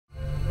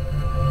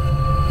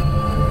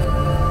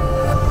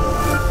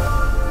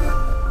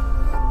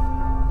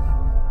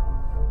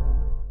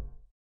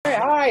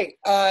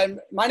Hi,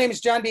 my name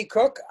is John B.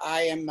 Cook.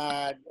 I am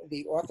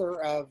the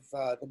author of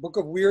the Book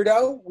of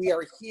Weirdo. We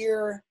are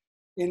here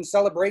in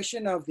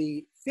celebration of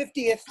the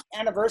 50th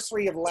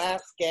anniversary of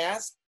Last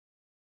Gasp.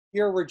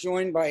 Here we're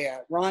joined by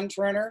Ron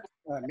Turner,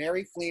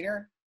 Mary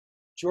Fleener,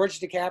 George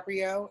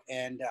DiCaprio,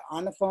 and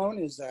on the phone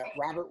is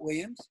Robert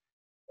Williams.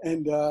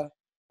 And I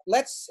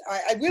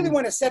really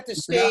want to set the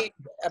stage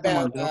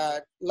about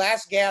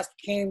Last Gasp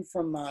came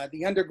from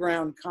the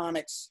underground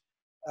comics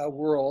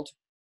world.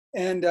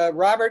 And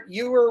Robert,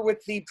 you were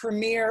with the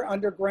premier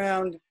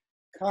underground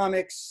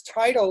comics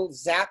title,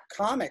 Zap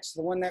Comics,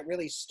 the one that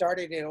really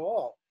started it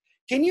all.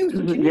 Can you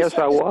yes,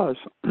 I was.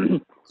 Can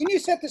you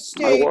set the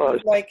stage?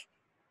 Like,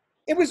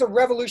 it was a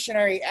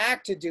revolutionary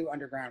act to do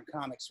underground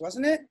comics,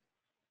 wasn't it?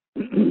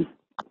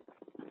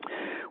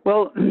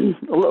 Well,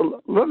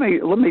 let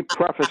me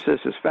preface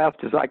this as fast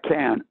as I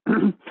can.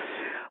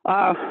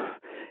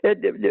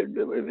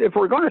 If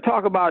we're going to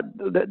talk about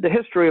the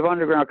history of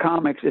underground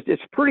comics,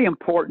 it's pretty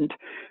important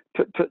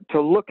to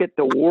look at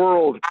the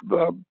world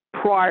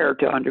prior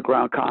to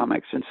underground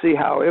comics and see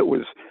how it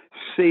was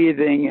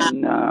seething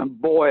and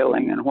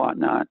boiling and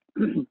whatnot.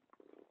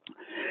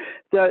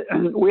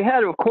 We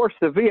had, of course,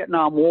 the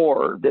Vietnam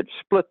War that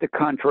split the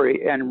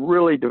country and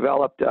really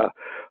developed a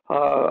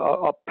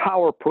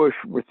power push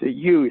with the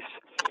youth.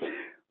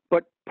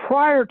 But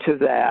prior to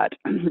that,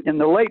 in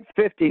the late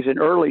 50s and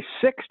early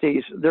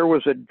 60s, there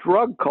was a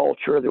drug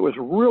culture that was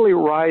really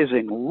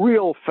rising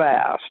real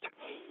fast.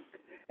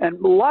 And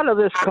a lot of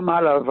this come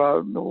out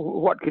of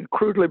what could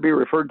crudely be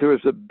referred to as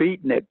the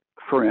beatnik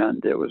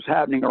trend that was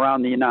happening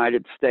around the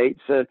United States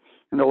in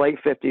the late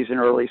 50s and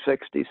early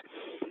 60s.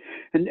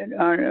 And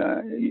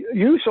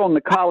youth on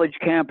the college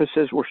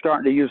campuses were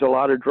starting to use a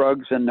lot of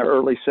drugs in the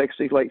early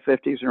 60s, late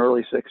 50s and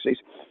early 60s.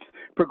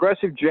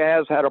 Progressive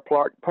jazz had a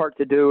part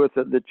to do with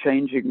the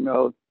changing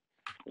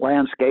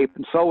landscape,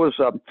 and so was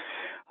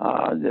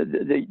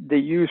the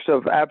use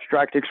of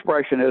abstract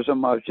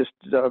expressionism, just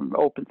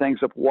open things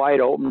up wide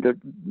open to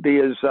be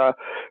as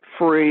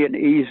free and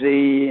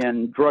easy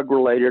and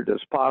drug-related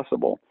as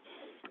possible.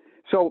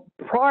 So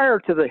prior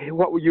to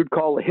what you'd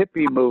call the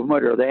hippie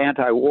movement or the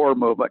anti-war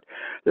movement,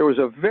 there was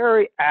a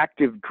very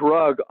active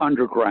drug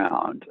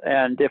underground.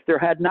 And if there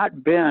had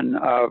not been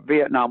a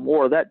Vietnam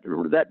War, that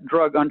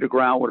drug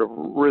underground would have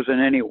risen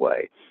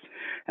anyway.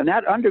 And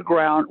that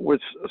underground was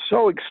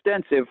so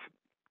extensive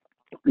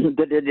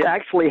that it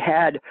actually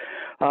had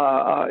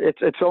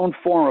its own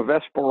form of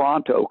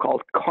Esperanto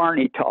called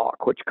carny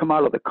talk, which come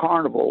out of the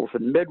carnivals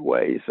and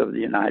midways of the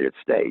United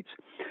States.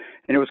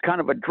 And it was kind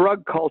of a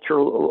drug culture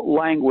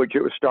language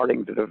it was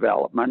starting to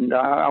develop. And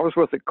I was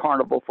with the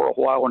carnival for a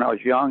while when I was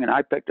young, and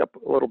I picked up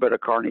a little bit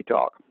of carny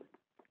talk.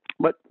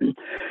 But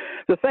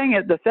the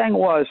thing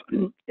was,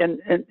 in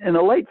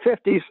the late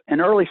 50s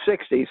and early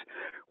 60s,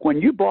 when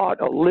you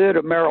bought a lid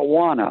of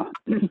marijuana,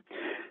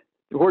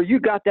 where you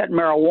got that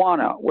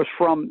marijuana was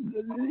from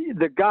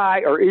the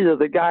guy, or either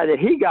the guy that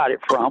he got it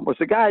from was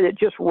the guy that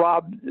just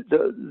robbed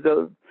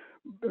the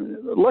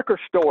liquor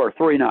store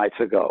 3 nights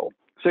ago.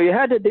 So you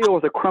had to deal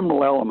with a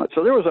criminal element.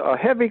 So there was a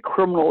heavy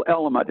criminal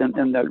element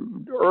in the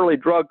early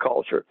drug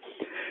culture.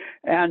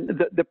 And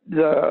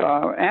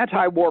the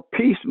anti-war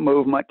peace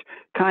movement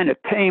kind of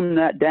tamed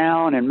that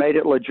down and made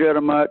it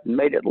legitimate and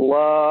made it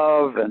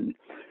love and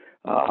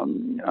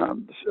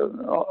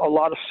a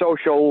lot of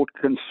social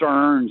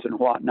concerns and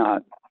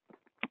whatnot.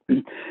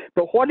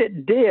 But what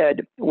it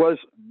did was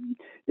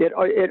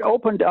it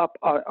opened up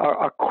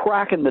a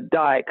crack in the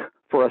dike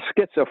for a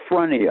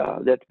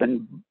schizophrenia that's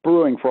been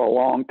brewing for a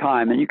long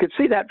time. And you could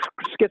see that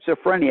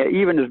schizophrenia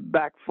even as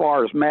back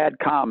far as Mad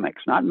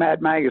Comics, not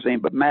Mad Magazine,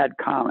 but Mad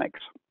Comics.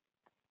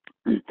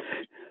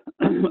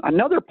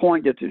 Another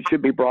point that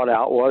should be brought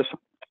out was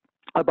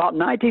about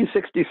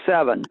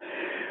 1967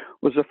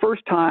 was the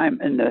first time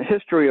in the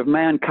history of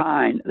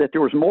mankind that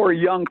there was more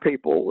young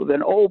people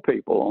than old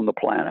people on the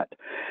planet.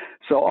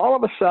 So all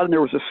of a sudden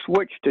there was a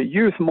switch to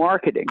youth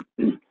marketing.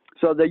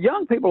 So the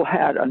young people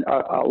had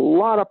a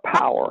lot of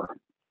power,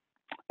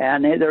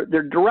 and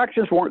their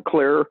directions weren't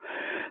clear.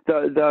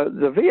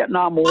 The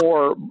Vietnam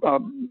War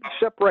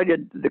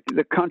separated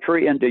the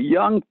country into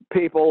young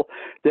people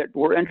that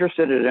were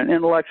interested in an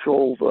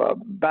intellectual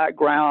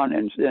background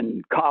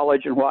in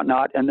college and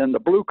whatnot, and then the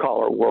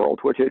blue-collar world,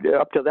 which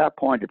up to that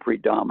point had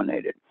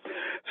predominated.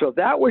 So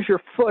that was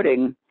your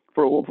footing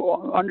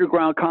for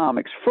underground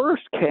comics.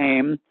 First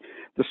came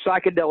the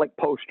psychedelic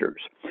posters.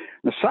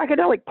 The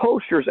psychedelic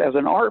posters as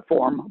an art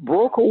form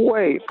broke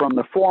away from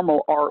the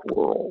formal art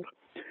world.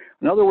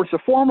 In other words, the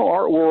formal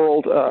art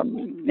world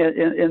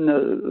in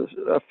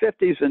the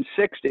 50s and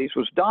 60s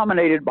was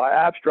dominated by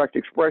abstract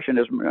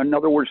expressionism. In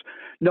other words,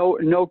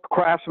 no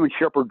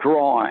craftsmanship or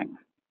drawing.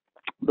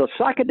 The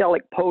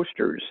psychedelic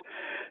posters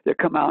that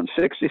come out in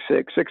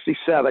 66,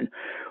 67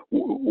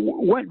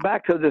 went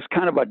back to this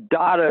kind of a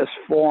Dadaist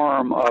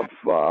form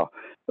of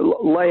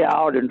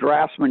layout and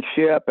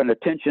draftsmanship and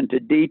attention to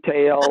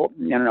detail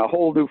and a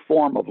whole new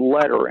form of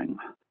lettering,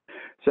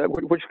 so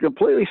which is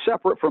completely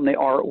separate from the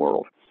art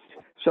world.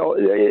 So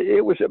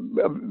it was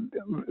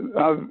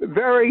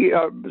very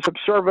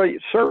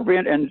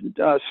subservient and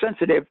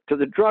sensitive to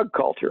the drug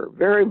culture,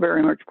 very,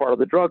 very much part of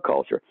the drug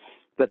culture.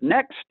 The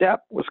next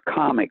step was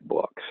comic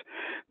books.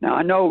 Now,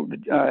 I know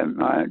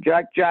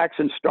Jack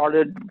Jackson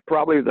started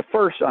probably the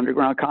first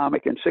underground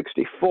comic in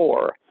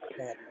 '64,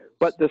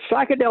 but the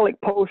psychedelic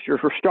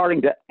posters were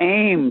starting to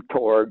aim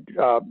toward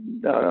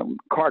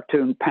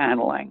cartoon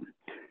paneling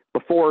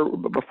before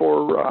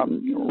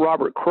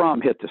Robert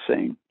Crumb hit the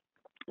scene.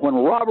 When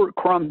Robert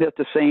Crumb hit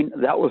the scene,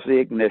 that was the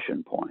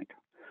ignition point.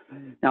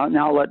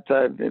 Now let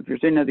if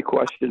there's any other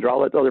questions,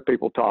 I'll let other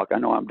people talk. I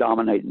know I'm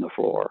dominating the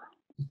floor.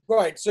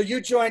 Right. So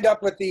you joined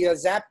up with the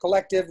Zap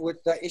Collective with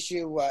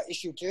issue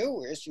 2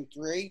 or issue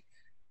 3?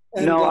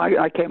 And, no,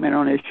 I came in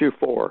on issue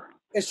 4.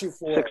 Issue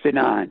 4.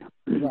 69.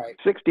 Right.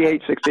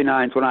 68,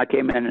 69 is when I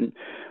came in, and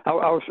I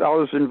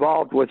was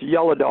involved with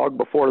Yellow Dog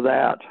before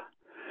that.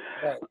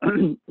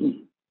 Right.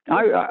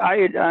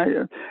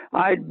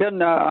 I'd been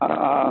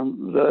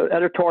the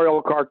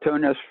editorial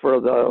cartoonist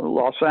for the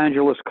Los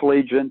Angeles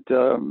Collegiate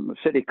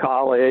City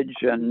College,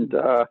 and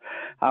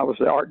I was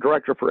the art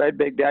director for Ed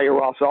Big Daddy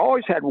Ross. I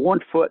always had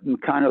one foot in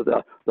kind of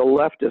the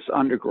leftist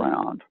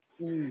underground.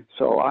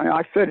 So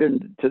I fit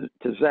into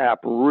Zap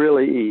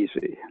really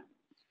easy.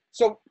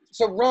 So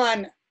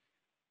Ron,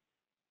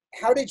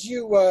 how did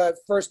you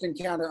first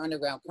encounter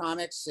underground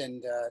comics,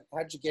 and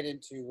how did you get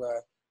into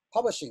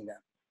publishing them?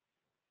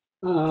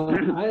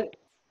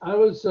 I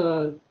was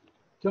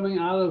coming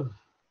out of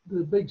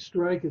the big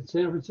strike at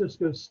San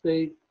Francisco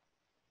State,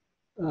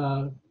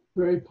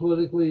 very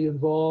politically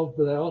involved,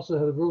 but I also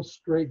had a real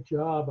straight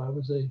job. I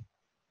was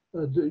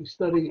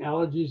studying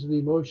allergies and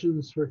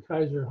emotions for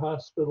Kaiser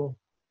Hospital.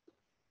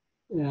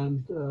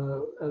 And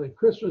at a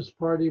Christmas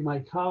party, my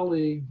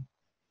colleague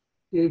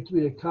gave to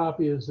me a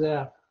copy of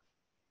Zap.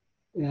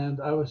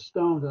 And I was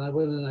stoned, and I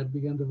went in and I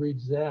began to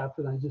read Zap,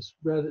 and I just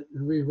read it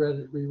and reread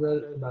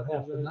it about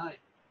half the night.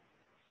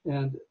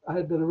 And I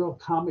had been a real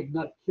comic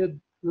nut kid,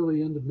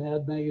 really into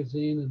Mad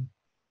Magazine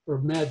or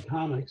Mad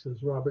Comics,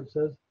 as Robert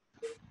says,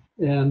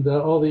 and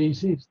all the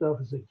EC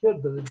stuff as a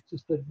kid, but it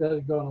just that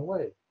had gone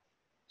away.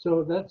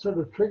 So that sort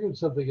of triggered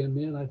something in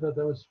me, and I thought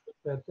that was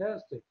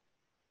fantastic.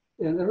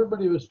 And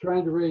everybody was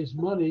trying to raise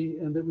money,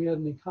 and that we had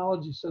an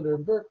ecology center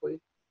in Berkeley,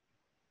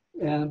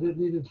 and it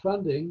needed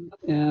funding.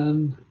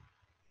 And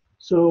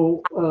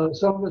so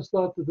some of us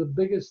thought that the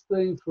biggest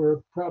thing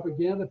for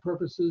propaganda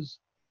purposes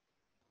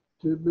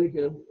to make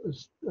a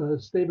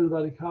statement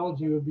about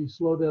ecology would be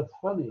slow death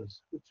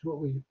funnies, which is what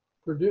we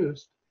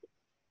produced.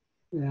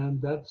 And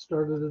that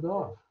started it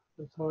off.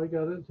 That's how I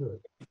got into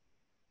it.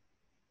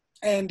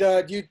 And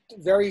you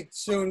very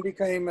soon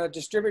became a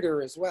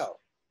distributor as well.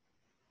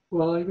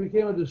 Well, I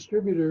became a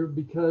distributor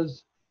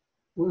because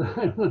when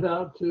I went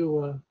out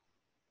to,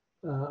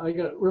 I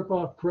got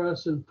Ripoff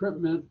Press and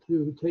Print Mint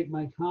to take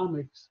my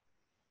comics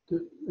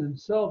and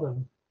sell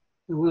them.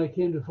 And when I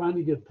came to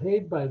finally get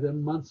paid by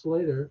them months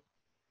later,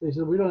 they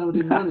said, "We don't have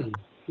any money.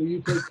 Will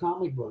you take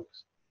comic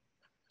books?"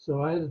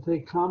 So I had to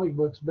take comic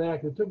books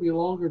back. It took me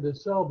longer to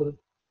sell, but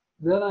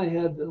then I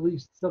had at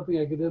least something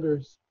I could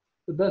enter.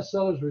 The best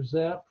sellers were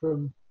Zap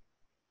from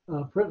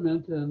Print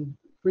Mint and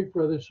Freak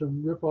Brothers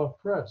from Ripoff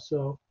Press.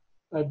 So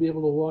I'd be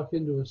able to walk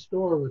into a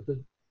store with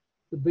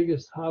the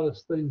biggest,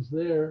 hottest things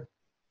there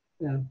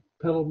and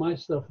peddle my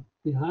stuff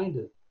behind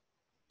it.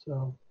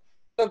 So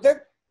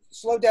that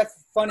Slow Death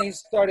Funnies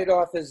started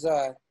off as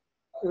it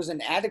was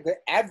an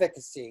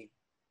advocacy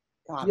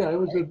comic. Yeah, it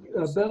was a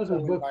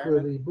benefit book for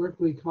the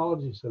Berkeley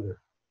Ecology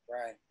Center.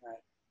 Right,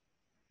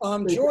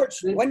 right.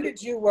 George, when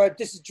did you?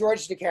 This is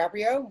George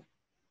DiCaprio.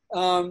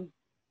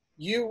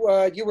 You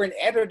were an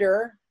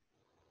editor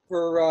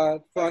for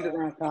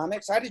Underground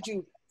Comics. How did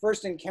you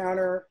first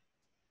encounter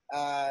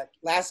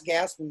Last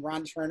Gasp and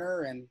Ron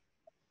Turner,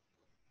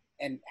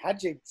 and how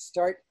did you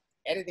start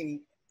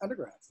editing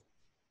Underground?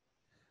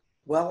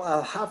 Well,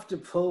 I'll have to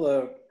pull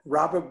a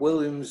Robert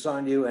Williams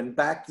on you and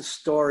back the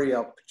story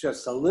up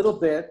just a little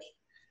bit.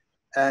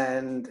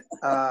 And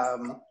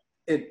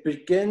it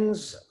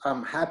begins,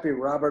 I'm happy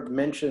Robert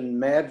mentioned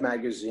Mad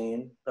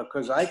Magazine,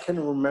 because I can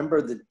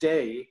remember the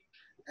day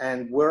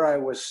and where I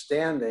was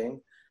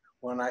standing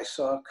when I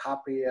saw a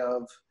copy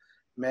of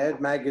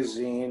Mad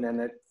Magazine, and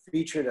it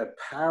featured a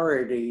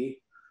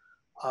parody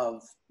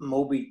of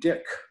Moby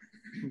Dick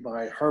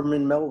by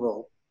Herman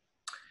Melville.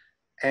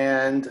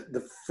 And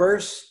the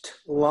first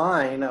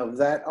line of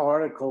that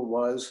article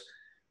was,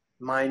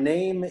 "My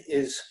name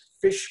is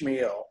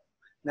Fishmeal."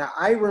 Now,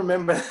 I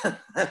remember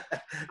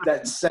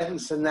that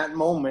sentence in that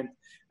moment,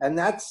 and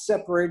that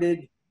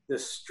separated the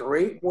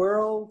straight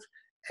world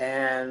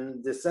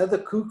and this other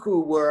cuckoo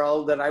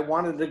world that I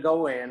wanted to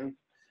go in,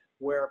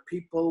 where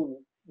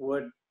people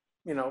would,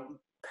 you know,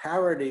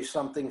 parody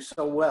something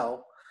so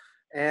well.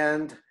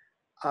 And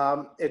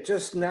it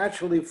just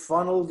naturally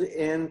funneled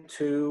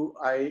into,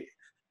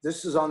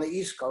 this is on the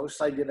East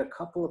Coast. I did a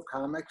couple of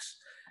comics.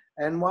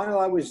 And while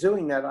I was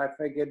doing that, I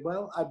figured,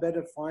 well, I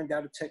better find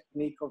out a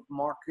technique of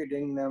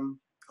marketing them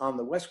on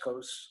the West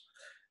Coast.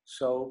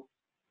 So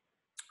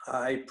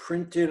I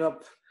printed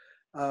up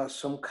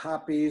some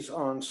copies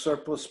on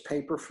surplus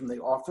paper from the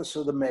office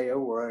of the mayor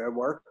where I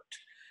worked,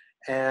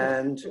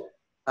 and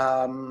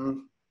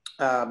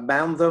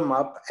bound them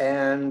up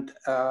and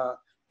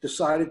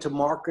decided to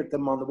market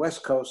them on the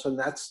West Coast. And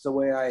that's the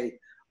way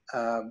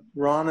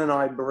Ron and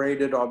I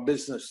braided our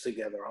business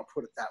together. I'll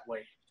put it that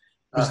way.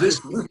 Was this,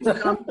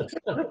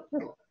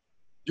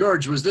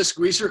 George, was this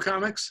Greaser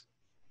Comics?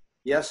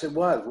 Yes, it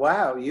was.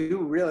 Wow, you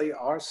really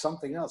are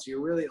something else.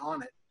 You're really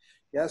on it.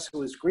 Yes, it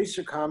was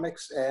Greaser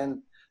Comics,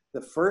 and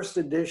the first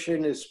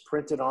edition is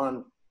printed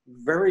on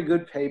very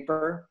good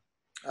paper.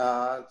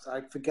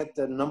 I forget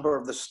the number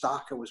of the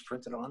stock it was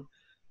printed on.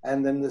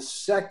 And then the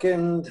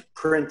second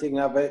printing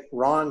of it,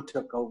 Ron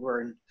took over,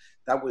 and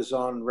that was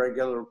on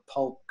regular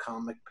pulp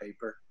comic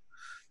paper.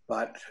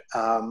 But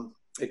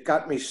it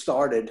got me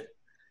started,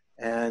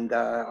 and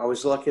I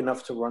was lucky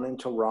enough to run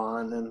into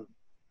Ron and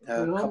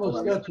it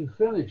almost got you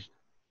finished.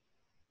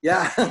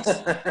 Yeah,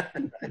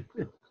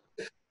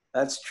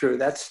 that's true.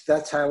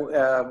 That's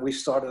how we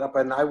started up,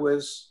 and I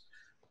was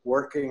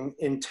working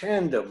in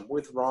tandem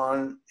with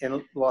Ron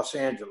in Los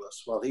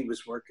Angeles while he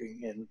was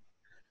working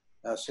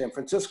in San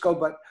Francisco.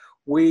 But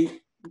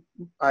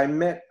I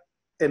met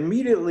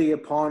immediately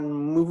upon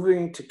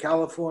moving to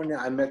California.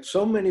 I met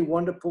so many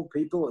wonderful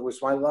people. It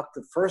was my luck.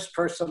 The first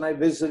person I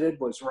visited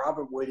was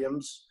Robert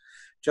Williams,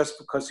 just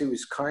because he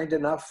was kind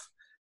enough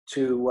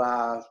to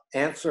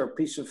answer a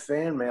piece of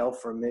fan mail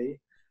from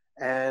me.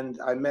 And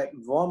I met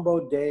Vaughn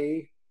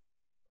Baudet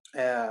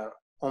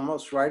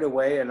almost right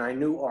away, and I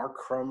knew Art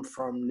Crumb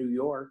from New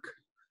York.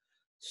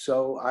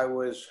 So I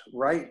was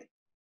right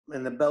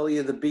in the belly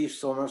of the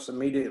beast almost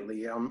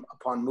immediately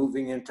upon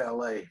moving into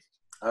LA.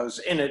 I was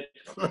in it.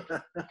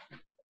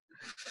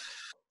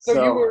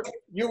 So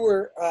you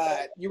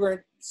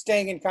were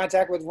staying in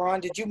contact with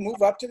Ron. Did you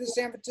move up to the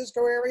San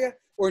Francisco area,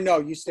 or no?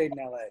 You stayed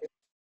in LA.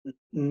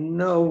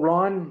 No,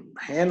 Ron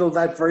handled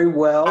that very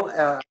well.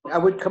 I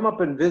would come up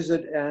and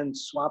visit and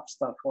swap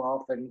stuff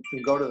off and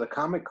go to the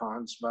Comic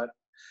Cons, but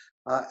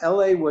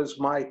LA was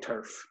my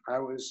turf. I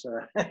was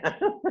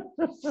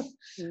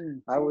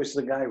I was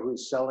the guy who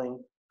was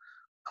selling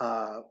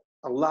a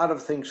lot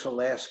of things for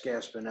Last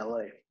Gasp in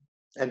LA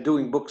and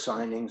doing book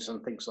signings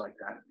and things like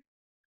that.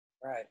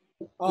 Right.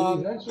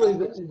 Eventually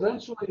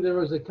there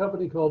was a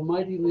company called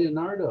Mighty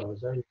Leonardo,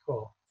 as I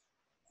recall.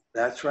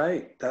 That's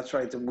right. That's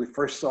right. We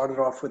first started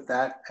off with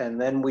that, and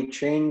then we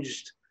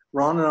changed.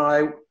 Ron and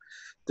I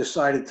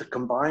decided to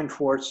combine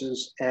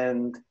forces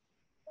and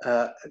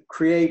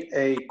create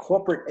a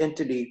corporate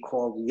entity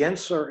called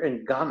Yenser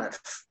and Ganef.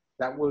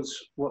 That was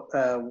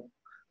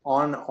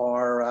on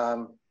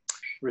our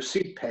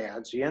receipt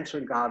pads,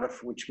 Yenser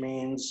Ganef, which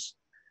means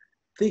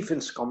thief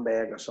and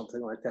scumbag or something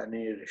like that in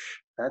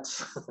Yiddish.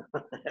 That's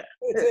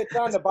it's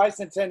on the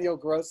bicentennial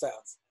gross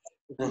outs.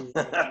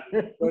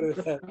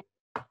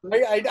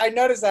 I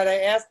noticed that. I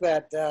asked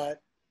that,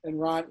 and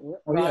Ron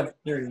explained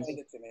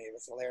it to me. It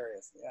was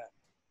hilarious. Yeah.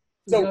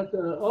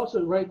 So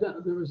also right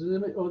down there was an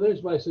image. Oh,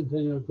 there's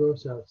bicentennial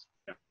gross outs.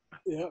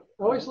 Yeah.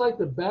 I always liked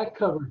the back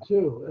cover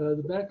too.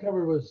 The back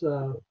cover was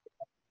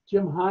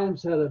Jim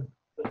Himes had a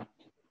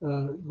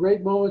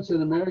great moments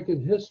in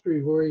American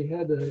history where he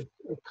had a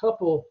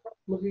couple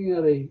looking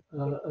at a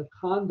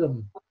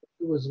condom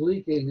that was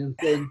leaking and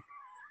saying,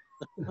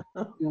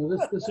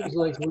 this is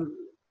like,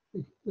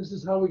 this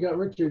is how we got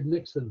Richard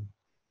Nixon.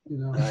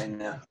 I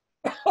know.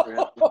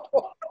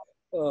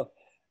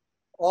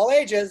 All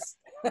ages.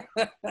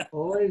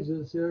 All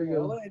ages. Here we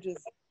go. All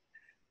ages.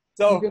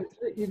 So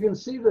you can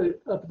see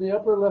up in the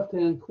upper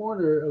left-hand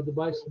corner of the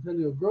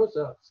bicentennial gross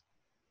outs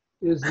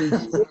is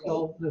the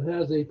scale that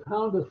has a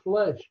pound of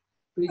flesh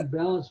being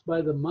balanced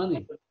by the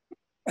money.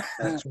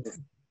 That's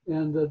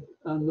and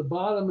on the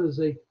bottom is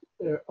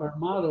our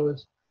motto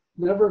is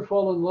never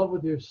fall in love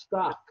with your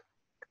stock.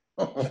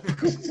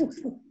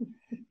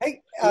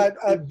 Hey,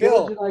 Bill.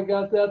 Bill. And I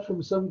got that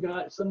from some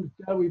guy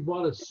we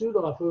bought a suit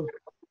off of.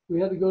 We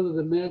had to go to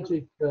the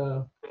Magic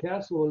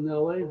Castle in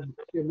LA to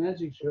see a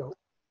magic show.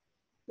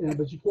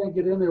 But you can't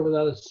get in there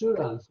without a suit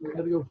on. So we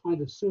had to go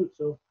find a suit.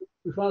 So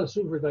we found a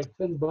suit for like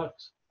 $10,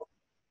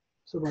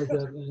 something like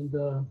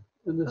that.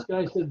 And this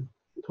guy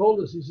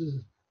told us, he says,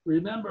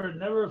 remember,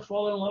 never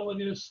fall in love with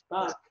your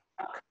stock.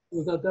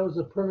 We thought that was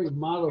a perfect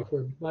motto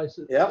for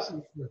bicycle.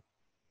 Yep.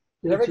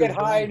 Never get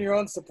high in your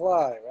own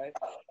supply, right?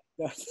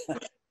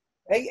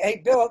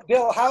 Hey, Bill,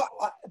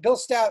 Bill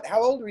Stout,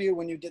 how old were you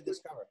when you did this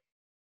cover?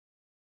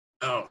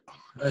 Oh,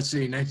 let's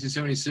see,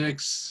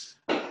 1976.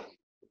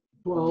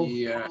 Well,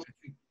 Yeah,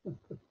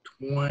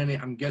 20.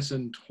 I'm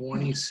guessing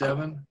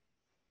 27.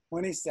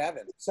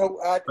 27. So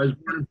I was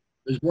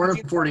born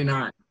in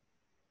 49. Right.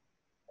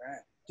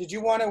 Did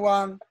you want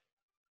to?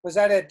 Was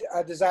that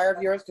a desire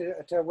of yours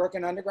to work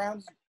in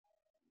undergrounds?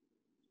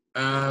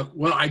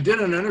 Well, I did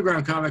an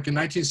underground comic in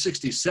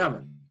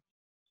 1967.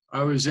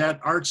 I was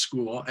at art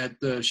school at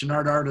the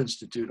Chenard Art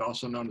Institute,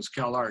 also known as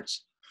Cal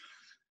Arts.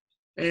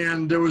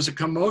 And there was a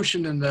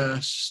commotion in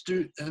the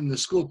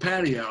school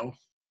patio,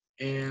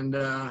 and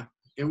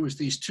it was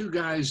these two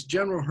guys,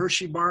 General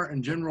Hersheybar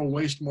and General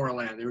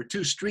Wastmoreland. They were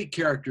two street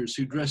characters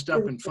who dressed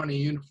up in funny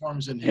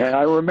uniforms and Yeah,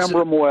 I remember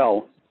them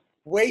well.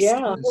 Waste Yeah,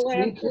 me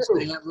Wonderland. too.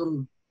 They had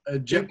little They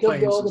jet come to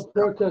planes. all and the stuff.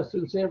 protests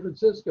in San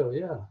Francisco,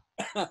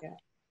 yeah.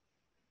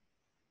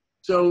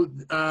 So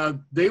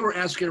they were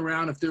asking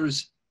around if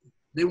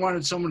they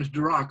wanted someone to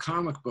draw a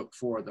comic book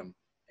for them.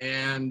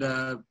 And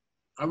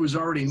I was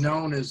already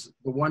known as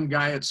the one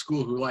guy at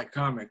school who liked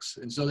comics.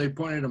 And so they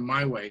pointed them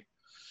my way.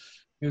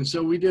 And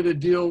so we did a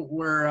deal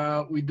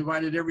where we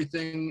divided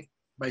everything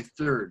by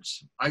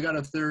thirds. I got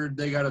a third,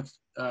 they got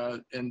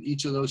and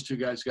each of those two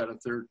guys got a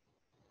third.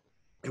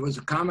 It was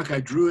a comic, I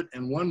drew it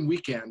in one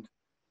weekend.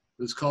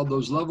 It was called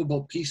Those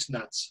Lovable Peace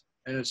Nuts.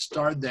 And it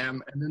starred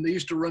them. And then they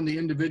used to run the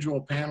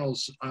individual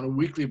panels on a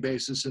weekly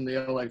basis in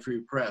the LA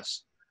Free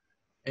Press.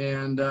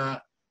 And I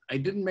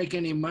didn't make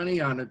any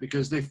money on it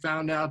because they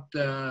found out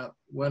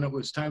when it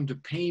was time to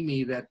pay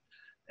me that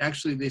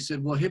actually they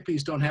said, well,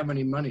 hippies don't have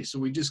any money, so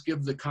we just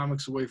give the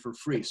comics away for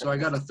free. So I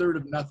got a third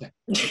of nothing.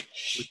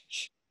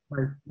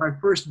 my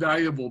first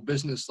valuable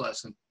business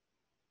lesson.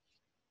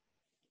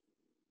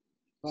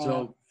 Wow.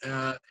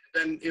 So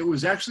then it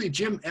was actually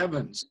Jim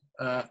Evans,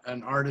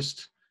 an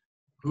artist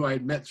who I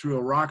had met through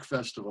a rock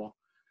festival,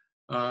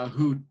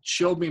 who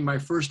showed me my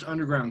first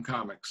underground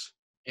comics.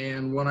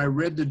 And when I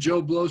read the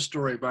Joe Blow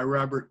story by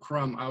Robert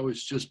Crumb, I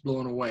was just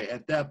blown away.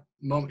 At that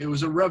moment, it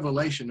was a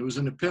revelation. It was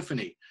an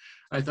epiphany.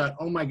 I thought,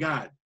 oh my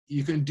God,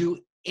 you can do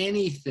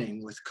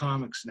anything with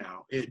comics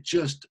now. It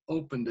just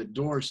opened the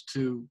doors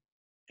to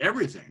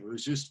everything. It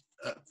was just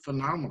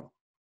phenomenal.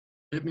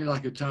 Hit me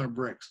like a ton of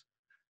bricks.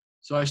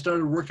 So I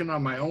started working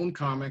on my own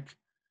comic,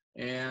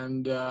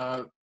 and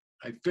I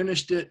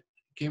finished it,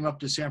 came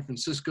up to San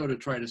Francisco to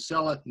try to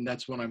sell it, and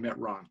that's when I met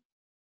Ron.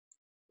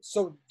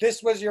 So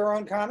this was your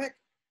own comic?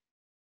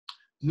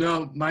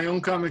 No, my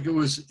own comic,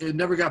 it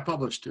never got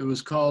published. It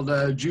was called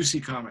Juicy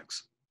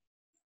Comics.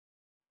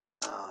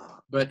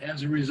 But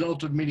as a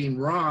result of meeting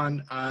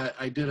Ron,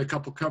 I did a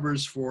couple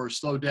covers for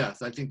Slow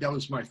Death. I think that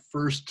was my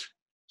first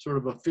sort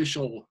of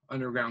official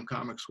underground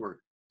comics work.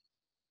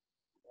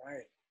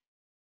 Right.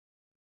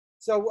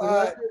 So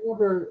I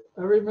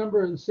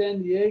remember in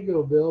San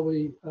Diego, Bill,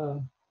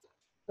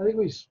 I think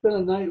we spent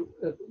a night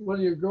at one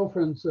of your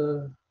girlfriend's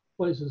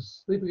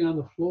places, sleeping on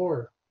the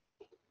floor.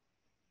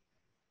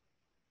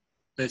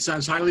 That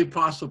sounds highly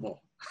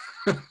possible.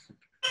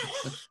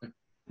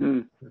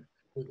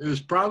 It was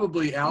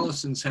probably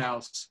Allison's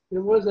house. It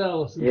was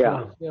Allison's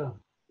house, yeah.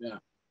 Yeah.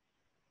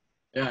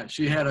 Yeah,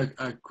 she had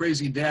a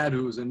crazy dad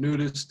who was a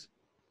nudist.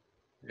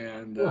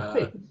 And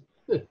Right.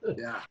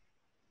 yeah.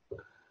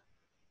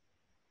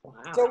 Wow.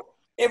 So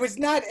it was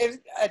not,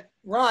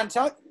 Ron,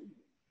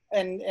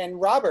 and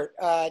Robert,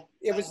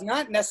 it was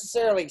not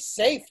necessarily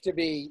safe to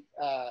be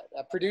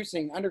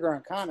producing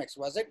underground comics,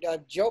 was it?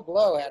 Joe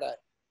Blow had a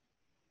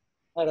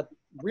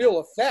real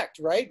effect,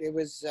 right? It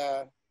was.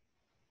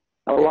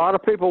 A lot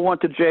of people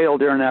went to jail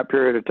during that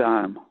period of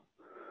time.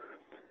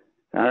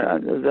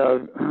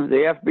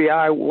 The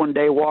FBI one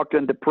day walked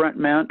into Print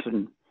Mint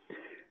and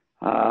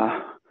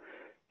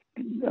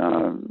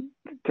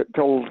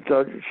told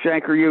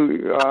Shanker,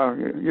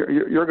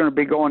 you're going to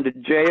be going to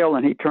jail,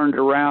 and he turned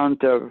around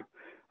to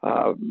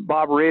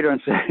Bob Rita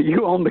and said,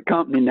 "You own the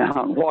company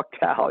now," and walked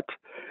out.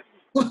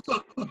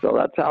 So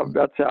that's how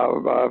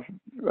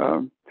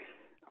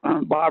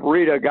Bob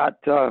Rita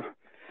got the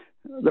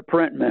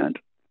Print Mint.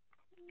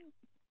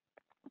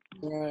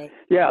 Right.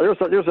 Yeah,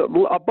 there's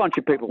a bunch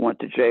of people went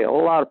to jail.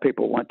 A lot of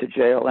people went to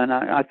jail, and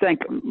I think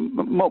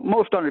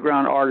most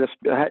underground artists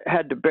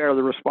had to bear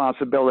the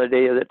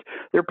responsibility that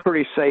they're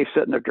pretty safe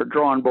sitting at their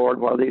drawing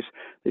board while these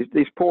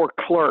poor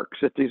clerks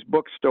at these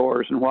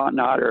bookstores and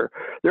whatnot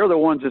they're the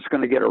ones that's going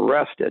to get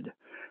arrested.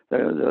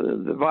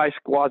 The vice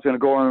squad's going to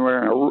go in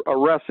there and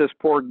arrest this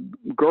poor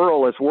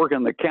girl that's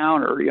working the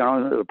counter,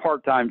 a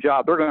part-time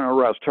job. They're going to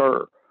arrest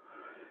her.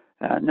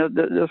 And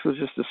this was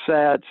just a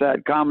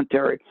sad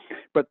commentary.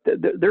 But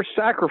their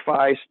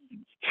sacrifice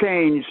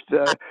changed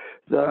the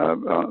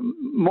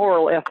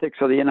moral ethics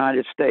of the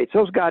United States.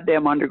 Those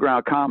goddamn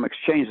underground comics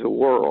changed the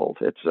world.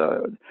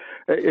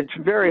 It's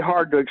very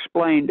hard to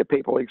explain to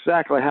people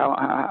exactly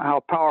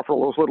how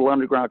powerful those little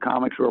underground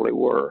comics really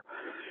were.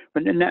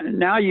 But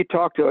now you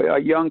talk to a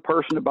young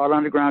person about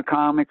underground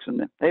comics,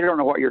 and they don't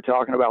know what you're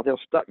talking about.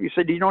 You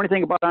say, "Do you know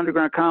anything about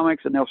underground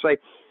comics?" And they'll say,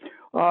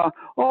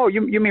 "Oh,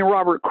 you mean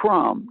Robert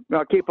Crumb?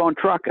 Keep on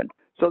trucking."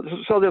 So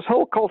this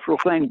whole cultural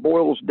thing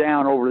boils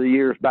down over the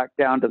years back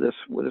down to this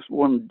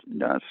one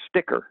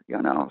sticker,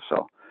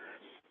 So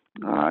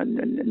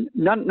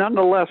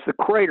nonetheless, the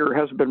crater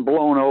has been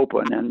blown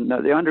open, and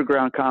the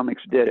underground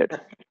comics did it.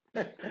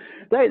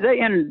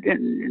 They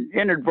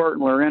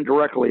inadvertently or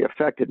indirectly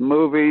affected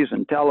movies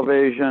and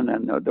television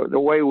and the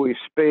way we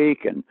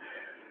speak, and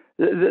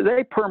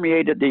they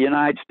permeated the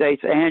United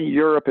States and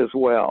Europe as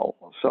well.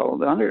 So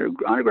the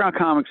underground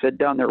comics had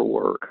done their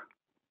work.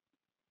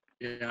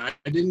 Yeah,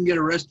 I didn't get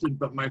arrested,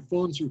 but my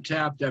phones were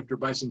tapped after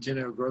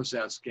Bicentennial Gross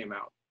Ass came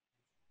out.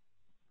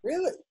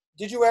 Really?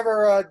 Did you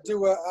ever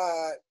do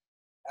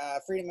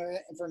Freedom of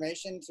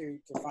Information to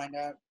find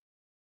out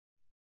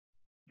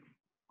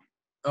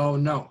Oh,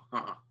 no.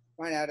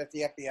 find out if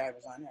the FBI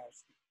was on? I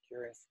was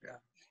curious. Yeah.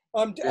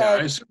 Yeah.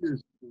 I assumed it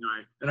was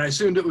FBI. And I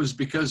assumed it was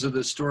because of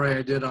the story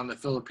I did on the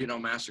Filipino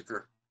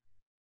massacre.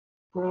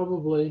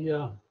 Probably,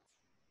 yeah.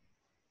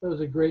 That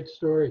was a great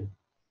story.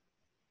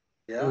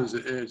 Yeah.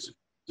 It's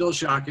still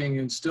shocking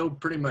and still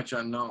pretty much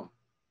unknown.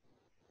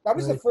 That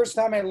was the Right. first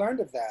time I learned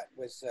of that,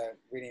 was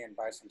reading in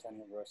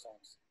Bicentennial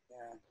Rosals.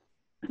 Yeah.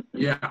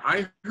 Yeah,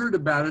 I heard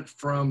about it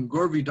from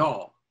Gore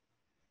Vidal.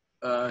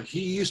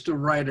 He used to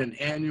write an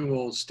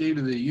annual State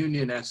of the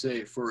Union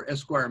essay for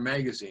Esquire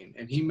magazine,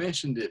 and he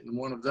mentioned it in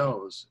one of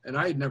those, and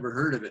I had never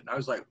heard of it. And I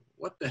was like,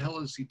 what the hell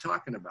is he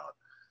talking about?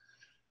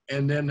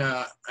 And then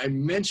I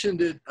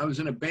mentioned it, I was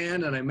in a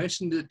band, and I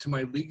mentioned it to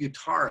my lead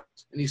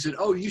guitarist, and he said,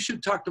 oh, you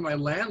should talk to my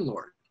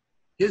landlord.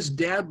 His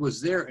dad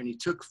was there, and he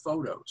took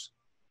photos.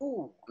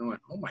 Ooh. I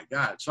went, oh my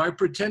God. So I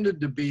pretended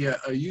to be a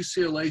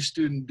UCLA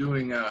student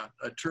doing a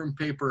term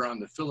paper on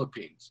the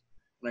Philippines.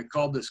 And I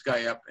called this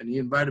guy up and he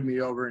invited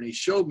me over and he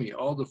showed me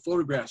all the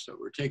photographs that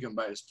were taken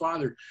by his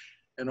father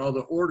and all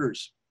the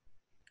orders.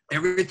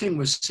 Everything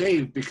was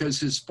saved because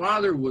his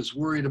father was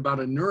worried about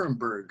a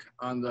Nuremberg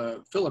on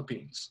the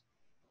Philippines,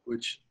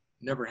 which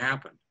never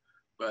happened.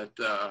 But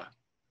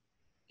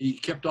he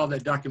kept all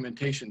that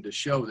documentation to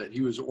show that he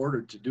was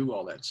ordered to do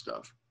all that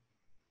stuff.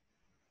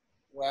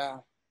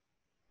 Wow.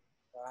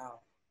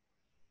 Wow.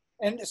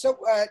 And so,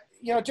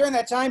 during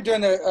that time, during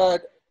the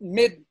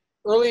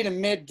early to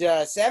mid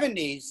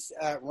 70s,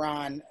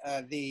 Ron,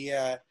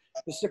 the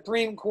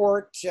Supreme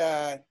Court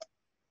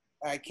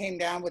came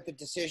down with the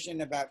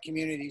decision about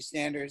community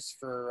standards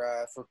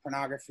for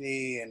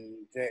pornography, and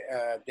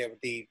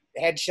the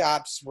head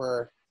shops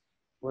were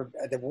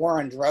the war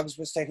on drugs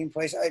was taking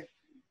place.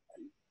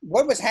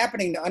 What was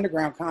happening to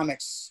underground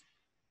comics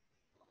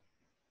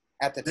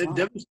at the time? It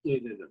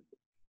devastated them.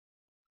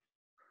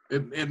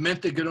 It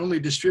meant they could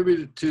only distribute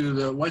it to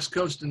the West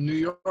Coast and New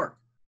York.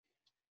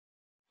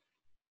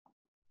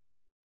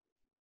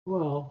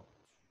 Well,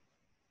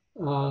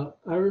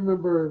 I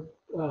remember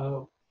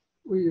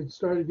we had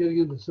started getting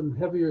into some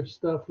heavier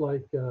stuff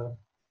like,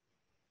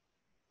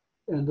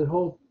 and the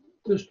whole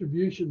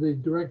distribution, the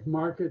direct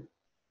market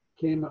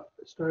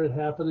started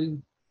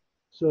happening.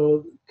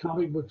 So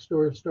comic book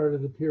stores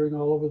started appearing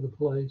all over the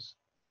place.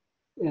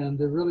 And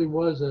there really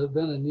was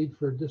then a need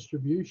for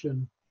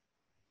distribution.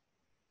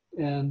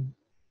 And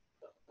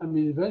I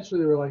mean, eventually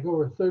there were like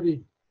over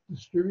 30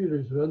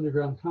 distributors of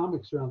underground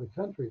comics around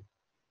the country.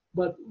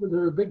 But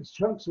there were big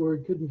chunks where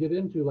we couldn't get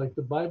into, like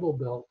the Bible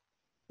Belt,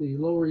 the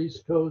lower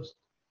East Coast,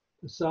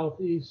 the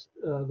Southeast,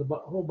 the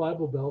whole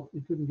Bible Belt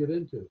you couldn't get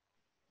into.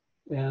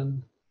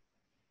 And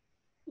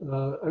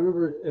I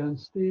remember, and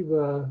Steve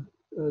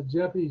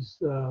Jeffy's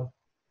time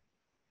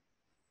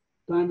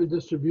of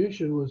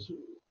distribution was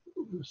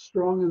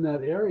strong in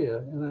that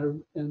area,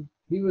 and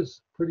he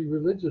was pretty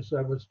religious,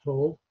 I was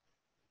told.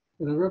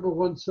 And I remember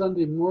one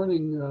Sunday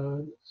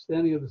morning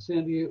standing at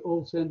the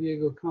old San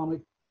Diego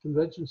Comic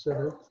Convention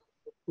Center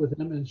with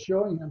him and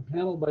showing him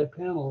panel by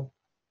panel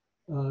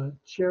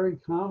Cherry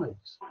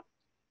comics,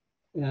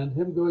 and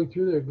him going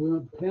through there. We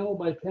went panel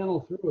by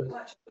panel through it.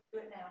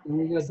 And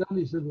when we got done,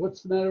 he said,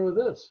 "What's the matter with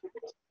this?"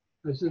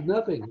 I said,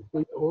 "Nothing.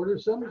 Will you order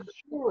some?"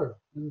 "Sure."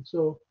 And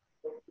so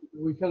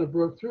we kind of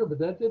broke through, but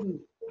that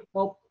didn't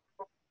help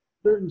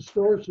certain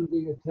stores from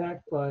being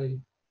attacked by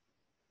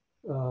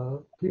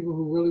people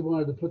who really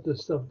wanted to put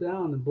this stuff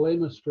down and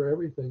blame us for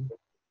everything.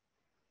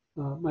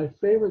 My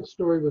favorite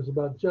story was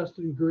about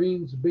Justin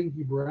Green's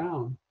Binky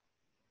Brown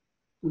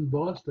in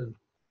Boston.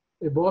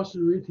 A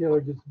Boston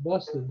retailer gets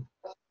busted,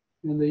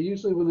 and they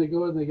usually, when they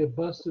go and they get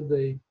busted,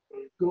 they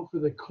go for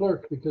the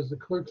clerk because the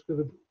clerk's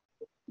going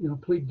to,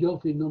 plead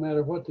guilty no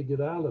matter what to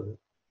get out of it.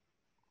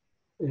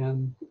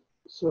 And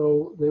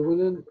so they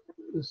went in.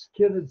 This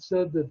kid had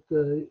said that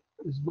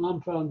his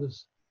mom found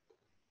this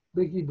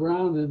Binky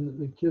Brown in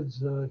the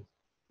kid's,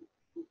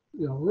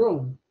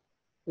 room.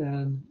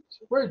 And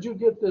said, "Where'd you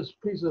get this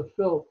piece of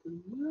filth?"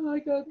 And, "I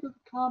got it at the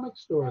comic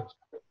store."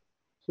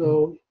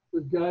 So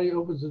the guy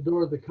opens the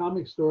door of the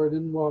comic store, and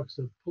in walks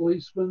a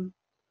policeman.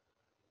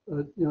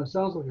 It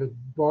sounds like a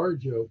bar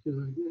joke.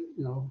 In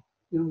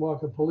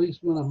walk a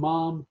policeman, a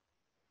mom,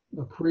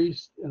 a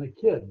priest, and a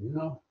kid.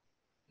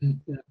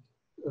 And,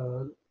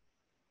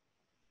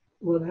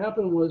 what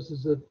happened was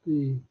that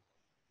the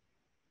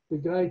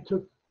guy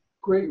took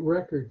great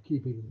record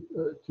keeping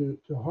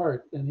to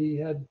heart, and he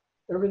had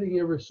everything he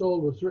ever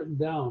sold was written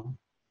down,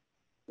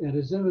 and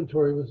his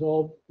inventory was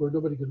all where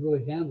nobody could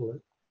really handle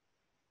it.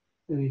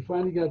 And he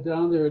finally got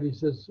down there and he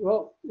says,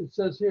 "Well, it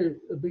says here,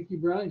 Binky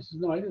Brown." He says,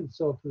 "No, I didn't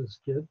sell it to this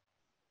kid."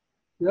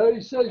 "Yeah, he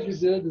says you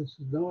did." He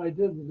says, "No, I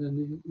didn't."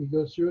 And he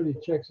goes through and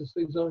he checks his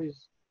things out.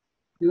 He's,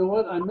 "You know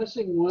what? I'm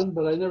missing one,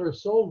 but I never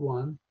sold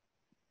one."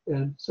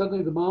 And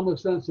suddenly the mom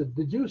looks down and said,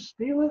 "Did you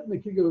steal it?" And the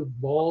kid goes,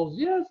 "Balls.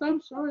 Yes, I'm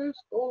sorry, I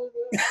stole it."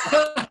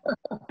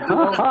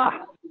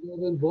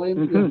 And then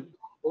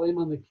blame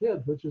on the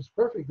kid, which is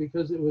perfect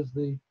because it was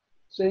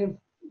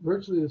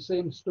virtually the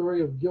same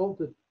story of guilt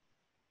that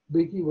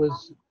Binky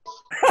was.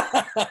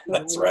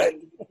 That's right.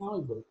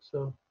 Comic book,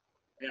 so.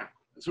 Yeah,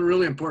 it's a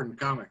really important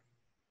comic.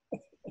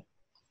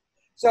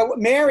 So,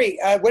 Mary,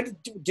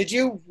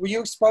 were you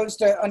exposed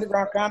to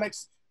underground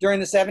comics during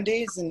the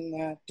 70s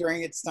and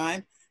during its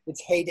time,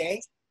 its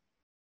heyday?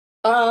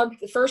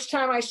 The first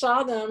time I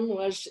saw them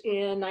was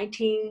in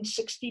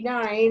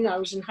 1969. I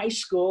was in high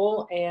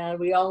school, and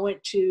we all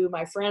went to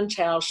my friend's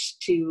house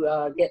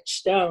to get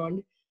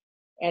stoned.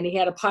 And he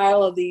had a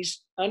pile of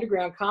these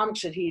underground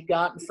comics that he had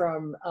gotten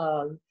from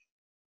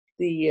the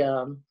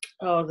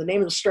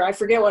name of the store. I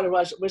forget what it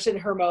was. It was in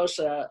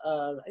Hermosa.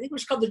 I think it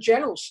was called the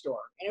General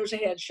Store, and it was a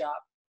head shop.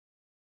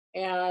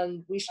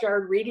 And we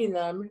started reading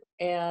them,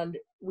 and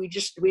we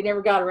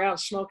never got around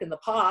smoking the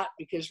pot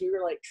because we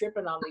were like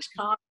tripping on these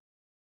comics.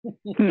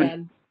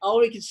 And all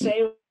we could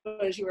say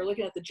was, you were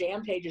looking at the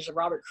jam pages of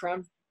Robert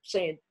Crumb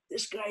saying,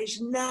 "This guy's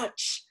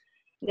nuts."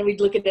 And then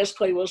we'd look at S.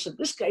 Clay Wilson,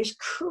 "This guy's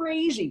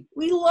crazy.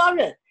 We love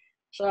it."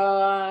 So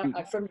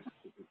from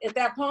at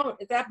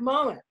that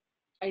moment,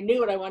 I knew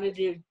what I wanted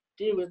to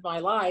do with my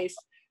life.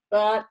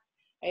 But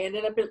I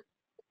ended up at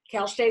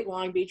Cal State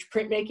Long Beach,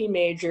 printmaking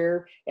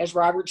major. As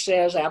Robert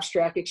says,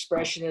 abstract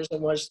expressionism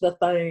was the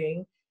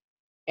thing.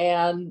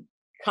 And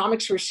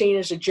comics were seen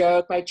as a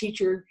joke. My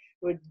teacher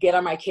would get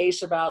on my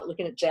case about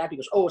looking at Zap. He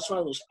goes, "Oh, it's one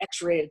of those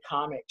X-rated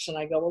comics." And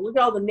I go, "Well, look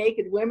at all the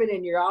naked women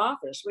in your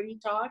office. What are you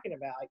talking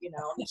about? You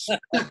know,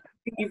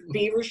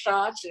 beaver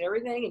shots and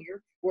everything, and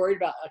you're worried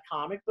about a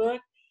comic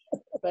book."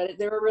 But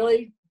they were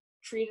really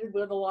treated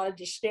with a lot of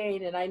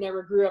disdain, and I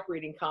never grew up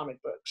reading comic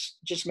books,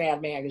 just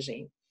Mad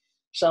Magazine.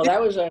 So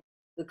that was the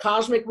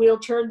cosmic wheel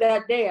turned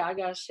that day. I'm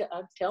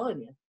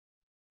telling you.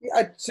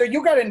 So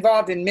you got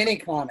involved in mini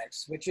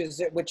comics, which is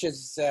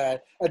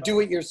a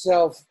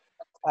do-it-yourself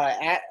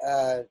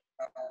a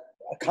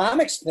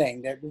comics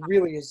thing that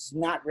really is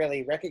not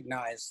really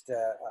recognized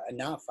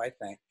enough, I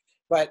think.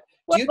 But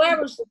that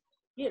was,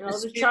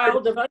 the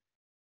child of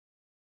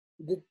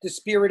the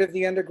spirit of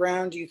the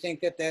underground. Do you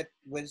think that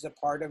was a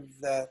part of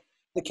the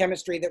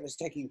chemistry that was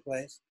taking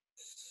place?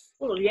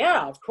 Well,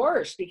 yeah, of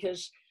course,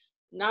 because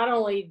not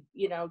only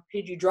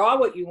could you draw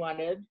what you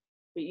wanted,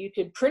 but you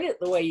could print it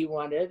the way you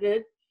wanted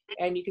it,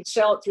 and you could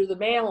sell it through the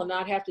mail and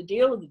not have to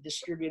deal with the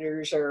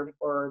distributors or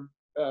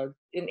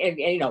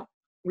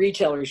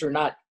retailers were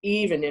not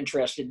even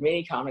interested in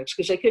mini comics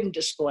because they couldn't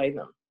display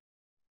them.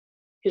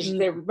 Because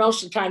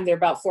most of the time they're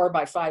about 4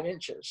 by 5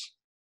 inches,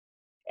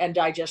 and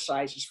digest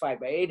size is 5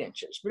 by 8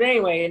 inches. But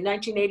anyway, in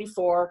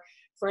 1984, a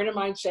friend of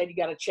mine said, "You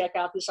got to check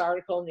out this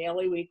article in the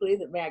LA Weekly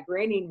that Matt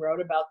Groening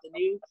wrote about the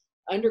new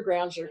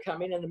undergrounds that are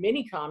coming in the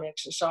mini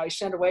comics." And so I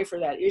sent away for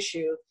that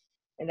issue,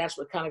 and that's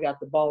what kind of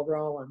got the ball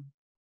rolling.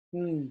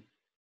 And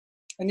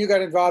you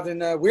got involved in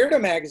Weirdo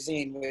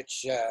magazine,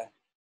 which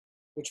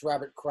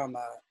Robert Crumb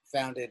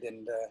founded.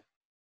 And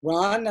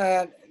Ron,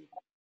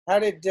 how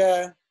did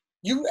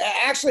you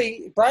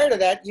actually, prior to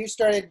that,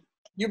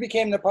 you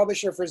became the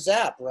publisher for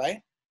Zap,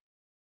 right?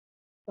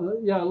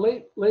 Yeah,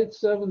 late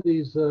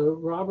 70s,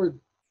 Robert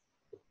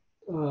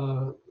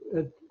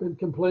had been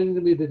complaining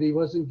to me that he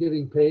wasn't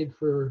getting paid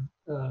for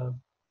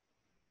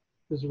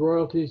his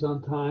royalties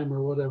on time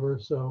or whatever.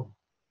 So,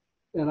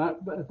 and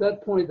at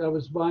that point, I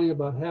was buying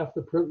about half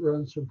the print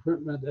runs from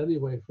Printment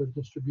anyway for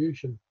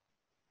distribution.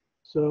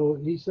 So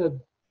he said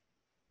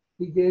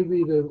he gave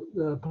me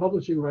the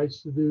publishing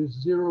rights to do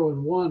 0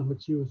 and 1,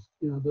 which he was,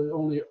 the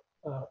only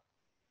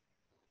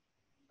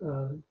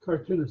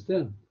cartoonist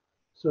in.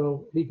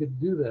 So he could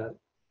do that.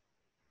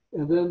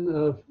 And then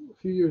a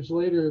few years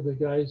later, the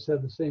guys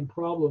had the same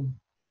problem.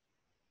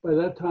 By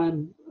that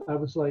time, I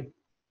was like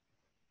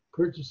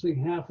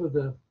purchasing half of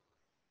the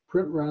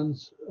print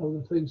runs of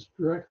the things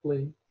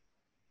directly,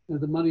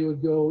 and the money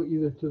would go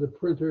either to the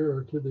printer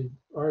or to the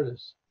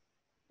artist.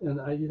 And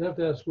you'd have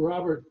to ask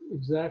Robert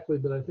exactly,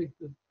 but I think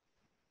that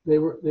they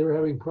were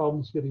having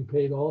problems getting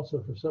paid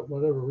also for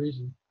whatever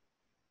reason.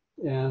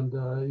 And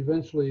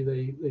eventually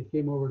they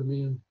came over to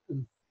me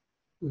and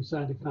we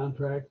signed a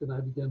contract, and I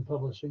began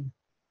publishing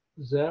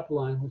Zap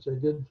line, which I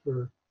did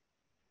for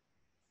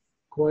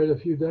quite a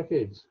few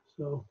decades.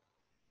 So,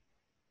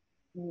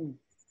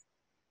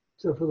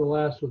 except for the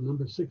last one,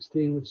 number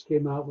 16, which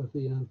came out with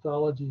the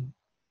anthology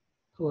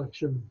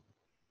collection.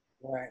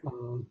 Right.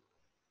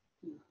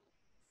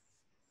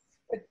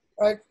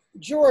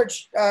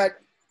 George,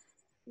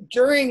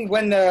 during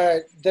when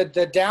the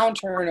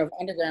downturn of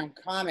underground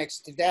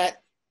comics, how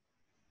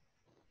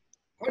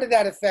did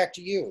that affect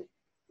you?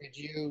 Did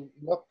you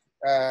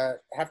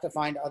have to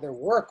find other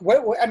work?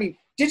 I mean,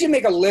 did you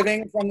make a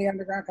living from the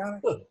underground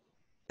comics?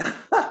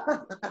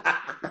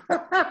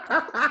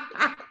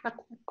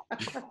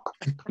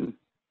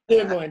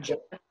 Good one, Joe.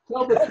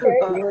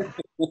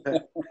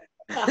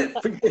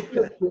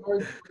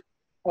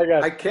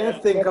 I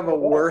can't think of a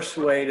worse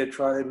way to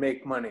try to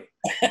make money.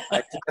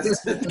 I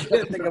just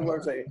can't think of a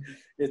worse way.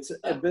 It's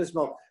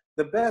abysmal.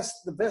 The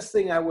best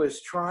thing I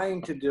was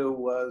trying to do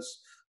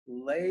was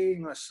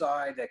laying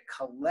aside a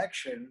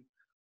collection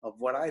of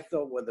what I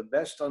thought were the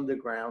best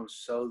undergrounds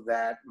so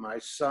that my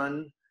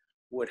son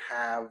would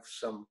have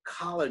some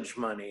college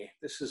money.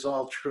 This is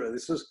all true.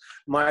 This is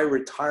my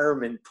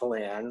retirement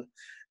plan.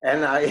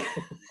 And I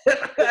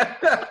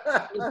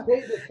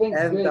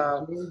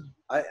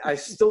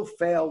still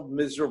failed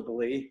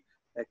miserably,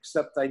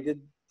 except I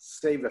did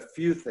save a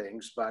few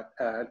things, but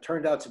it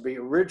turned out to be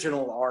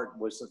original art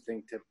was the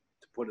thing to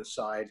put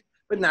aside.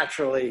 But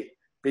naturally,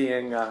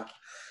 being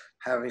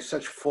having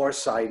such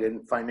foresight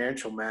in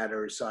financial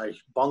matters, I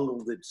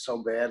bungled it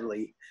so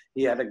badly.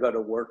 He had to go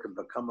to work and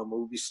become a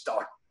movie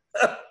star.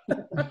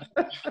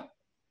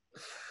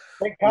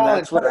 Hey, Colin,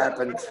 that's what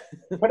happened.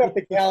 Put up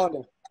the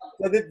calendar.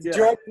 So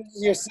George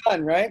is your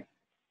son, right?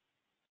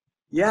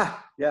 Yeah.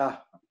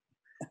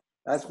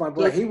 That's my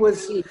boy. He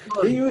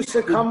used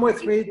to come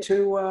with me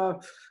to,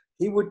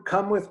 he would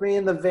come with me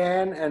in the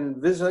van and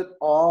visit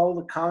all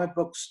the comic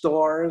book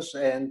stores,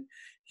 and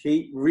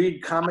he'd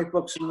read comic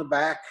books in the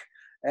back.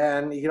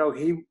 And,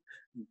 he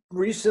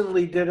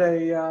recently did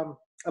a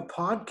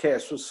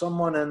podcast with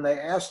someone, and they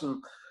asked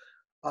him,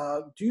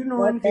 do you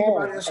know anything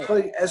about S.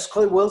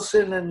 Clay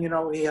Wilson? And,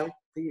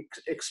 he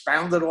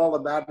expounded all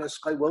about S.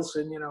 Clay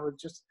Wilson.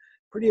 It's just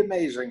pretty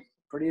amazing.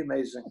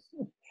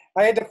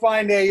 I had to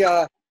find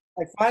I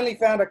finally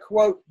found a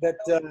quote that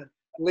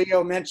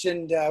Leo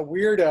mentioned,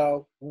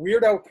 Weirdo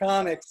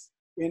Comics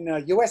in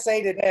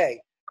USA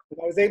Today. And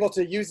I was able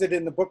to use it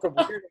in the Book of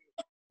Weirdo.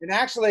 And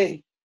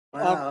actually,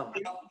 wow.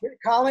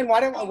 Colin,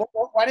 why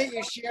don't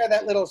you share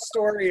that little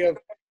story of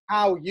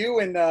how you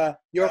and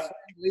your friend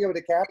Leo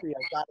DiCaprio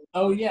got it?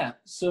 Oh yeah,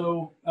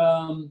 so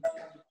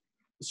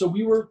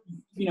we were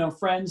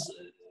friends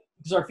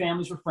because our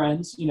families were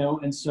friends,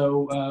 and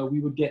so we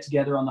would get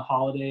together on the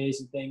holidays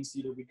and things.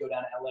 Either we'd go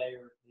down to LA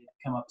or they'd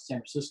come up to San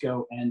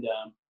Francisco, and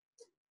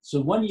so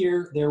one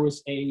year there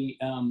was a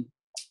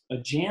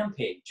jam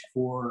page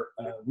for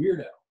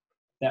Weirdo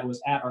that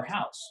was at our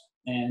house,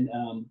 and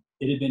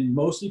it had been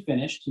mostly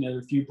finished. There were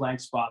a few blank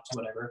spots,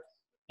 whatever.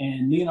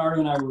 And Leonardo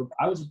and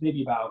I was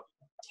maybe about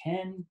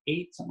 10,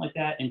 8, something like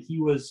that. And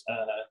he's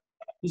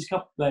a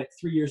couple,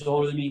 3 years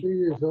older than me. 3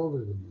 years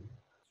older than me.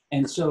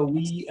 And so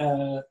we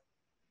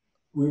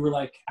were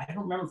like, I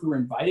don't remember if we were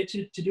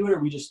invited to do it or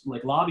we just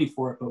lobbied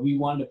for it, but we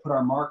wanted to put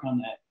our mark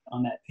on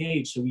that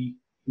page. So we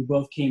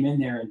both came in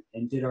there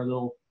and did our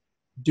little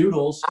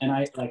doodles. And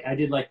I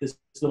did this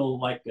little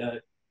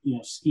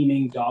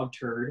scheming dog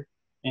turd.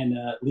 And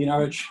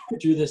Leonardo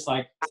drew this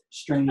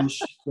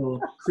strange little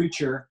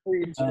creature,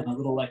 a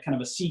little kind of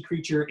a sea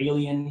creature,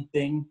 alien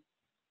thing.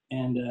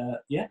 And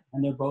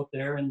and they're both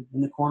there in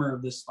the corner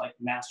of this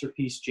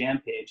masterpiece jam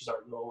page is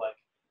our little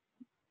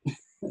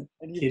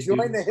and you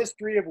join the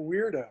history of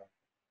Weirdo.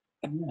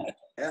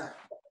 Yeah.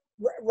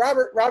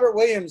 Robert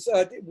Williams,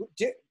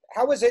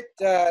 how was it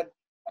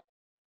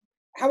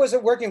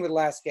working with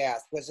Last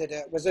Gasp? Was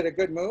it a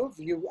good move?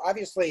 You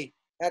obviously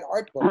had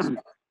art books.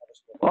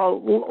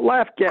 Well,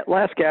 Last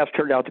Gasp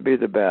turned out to be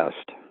the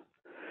best.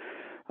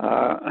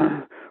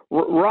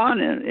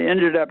 Ron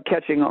ended up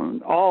catching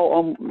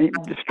on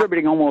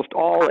distributing almost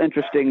all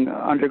interesting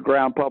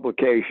underground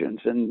publications,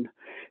 and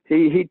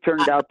he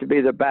turned out to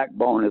be the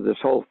backbone of this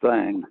whole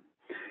thing.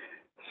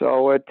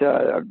 So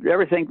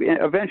everything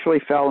eventually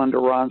fell into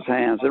Ron's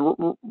hands,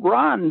 and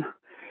Ron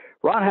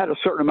had a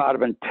certain amount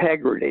of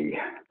integrity,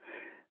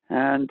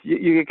 and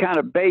you could kind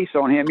of base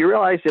on him. You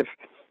realize if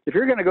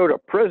you're going to go to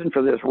prison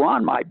for this,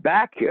 Ron might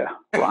back you.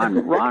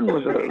 Ron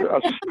was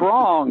a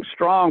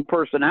strong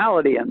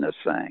personality in this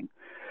thing.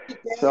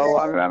 So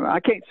I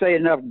can't say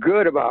enough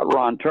good about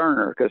Ron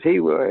Turner because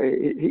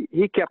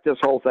he kept this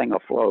whole thing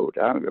afloat.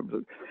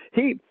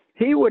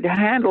 He would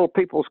handle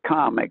people's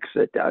comics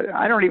that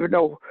I don't even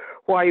know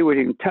why he would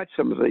even touch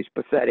some of these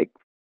pathetic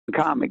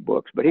comic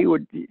books, but he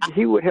would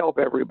help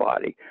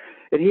everybody,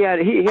 and he had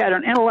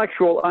an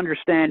intellectual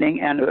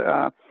understanding and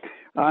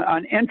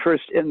an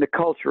interest in the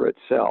culture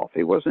itself.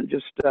 He wasn't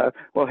just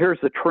well, here's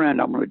the trend,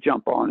 I'm going to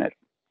jump on it.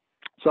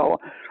 So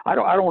I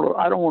don't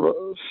want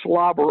to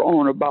slobber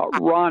on about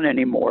Ron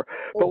anymore.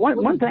 But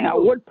one thing I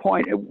would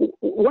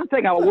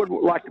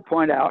like to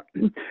point out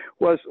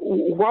was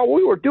while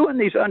we were doing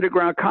these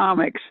underground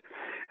comics,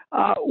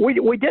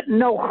 we didn't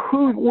know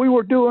who we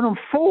were doing them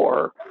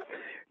for.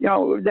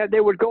 That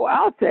they would go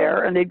out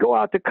there and they'd go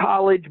out to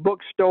college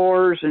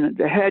bookstores and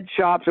the head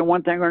shops and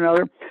one thing or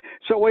another.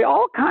 So we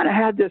all kind of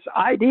had this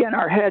idea in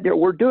our head that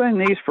we're doing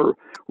these for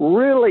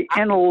really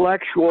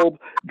intellectual,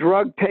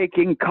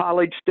 drug-taking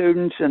college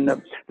students and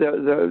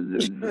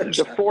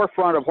the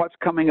forefront of what's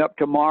coming up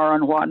tomorrow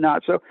and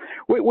whatnot. So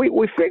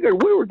we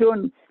figured we were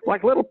doing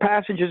little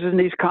passages in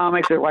these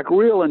comics that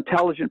real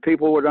intelligent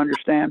people would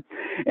understand.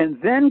 And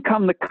then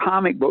come the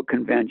comic book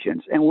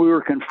conventions, and we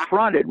were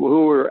confronted with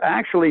who we were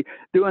actually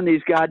doing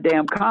these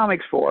goddamn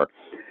comics for.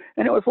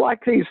 And it was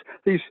like these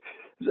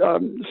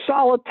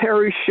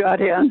solitary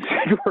shut-ins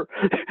were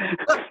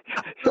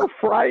so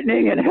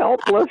frightening and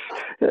helpless.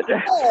 It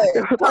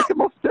was like the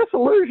most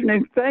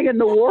disillusioning thing in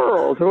the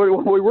world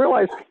when we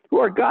realized who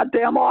our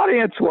goddamn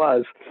audience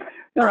was.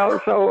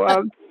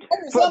 So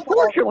but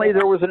fortunately,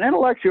 there was an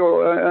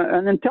intellectual,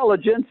 an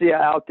intelligentsia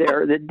out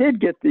there that did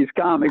get these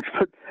comics,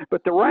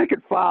 but the rank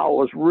and file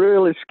was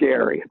really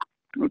scary.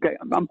 Okay,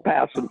 I'm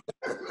passing.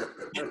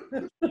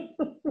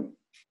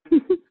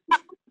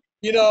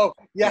 You know,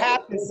 you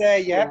have to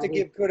say, you have to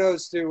give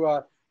kudos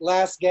to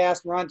Last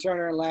Gasp, Ron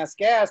Turner and Last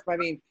Gasp. I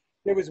mean,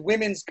 there was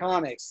women's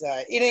comics.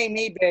 It Ain't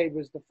Me, Babe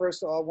was the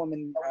first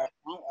all-woman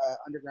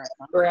underground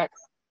comic. Correct.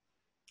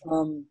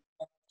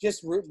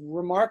 Just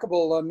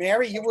remarkable.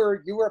 Mary, you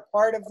were a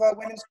part of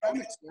women's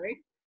comics,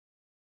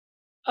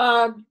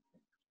 right?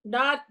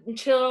 Not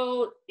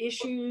until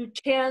issue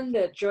 10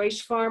 that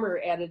Joyce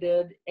Farmer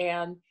edited,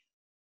 and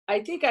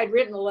I think I'd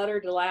written a letter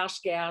to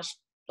Last Gasp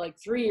like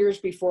 3 years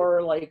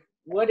before, like,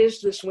 what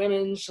is this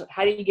women's?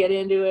 How do you get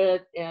into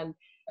it? And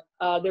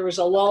there was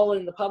a lull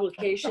in the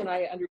publication,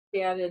 I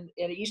understand, and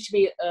it used to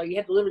be you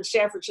had to live in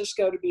San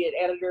Francisco to be an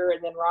editor,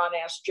 and then Ron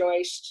asked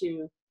Joyce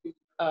to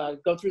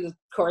go through the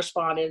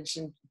correspondence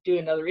and do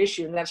another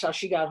issue, and that's how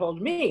she got hold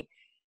of me.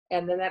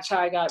 And then that's how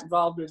I got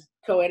involved with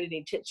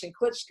co-editing Tits and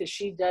Clits, because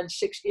she'd done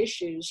 6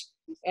 issues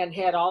and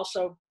had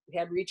also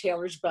had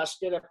retailers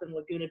busted up in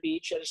Laguna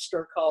Beach at a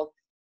store called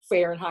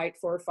Fahrenheit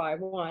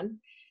 451.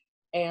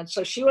 And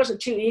so she wasn't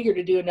too eager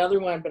to do another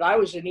one, but I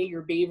was an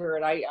eager beaver,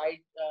 and I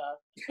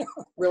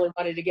really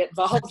wanted to get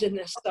involved in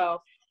this.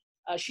 So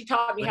she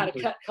taught me how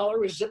to cut color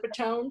with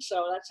Zipatone.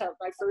 So that's how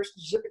my first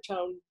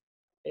Zipatone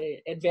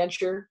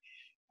adventure.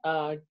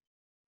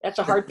 That's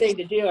a hard thing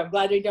to do. I'm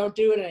glad they don't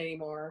do it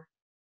anymore.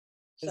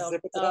 So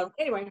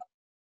anyway.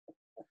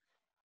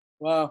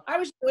 Wow. I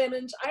was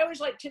women's. I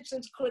always liked Tits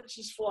and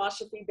Clits'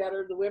 philosophy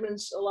better. The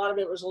women's, a lot of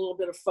it was a little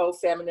bit of faux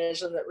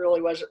feminism that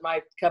really wasn't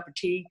my cup of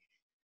tea.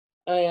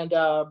 And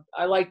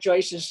I like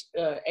Joyce's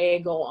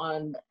angle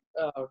on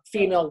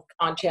female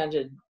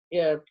content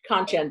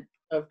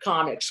of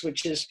comics,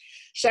 which is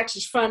sex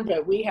is fun,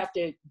 but we have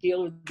to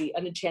deal with the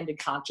unintended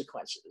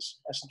consequences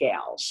as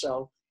gals.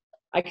 So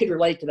I could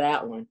relate to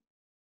that one.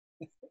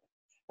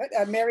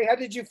 Mary, how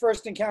did you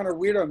first encounter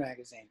Weirdo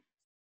magazine?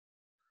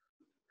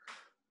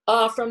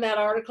 From that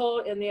article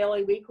in the LA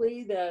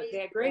Weekly that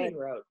Matt Groening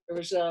wrote. There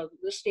was a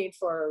listing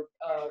for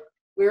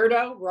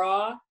Weirdo,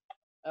 Raw,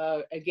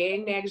 a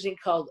gang magazine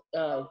called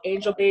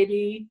Angel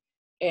Baby,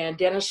 and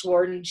Dennis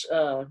Warden's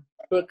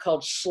book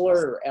called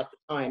Slur at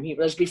the time. He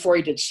was before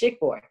he did Sick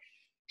Boy.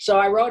 So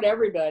I wrote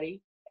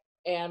everybody,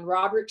 and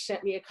Robert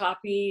sent me a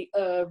copy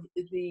of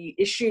the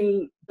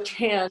issue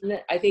 10.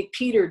 I think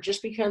Peter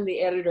just became the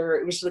editor.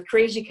 It was the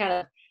crazy kind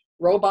of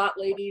robot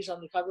ladies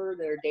on the cover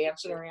that are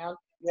dancing around.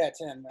 Yeah,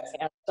 10.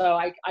 And so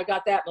I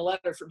got that in a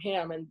letter from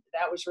him, and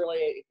that was really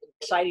an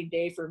exciting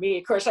day for me.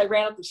 Of course, I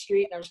ran up the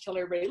street and I was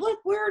telling everybody, "Look,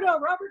 Weirdo,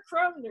 Robert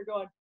Crumb," and they're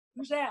going,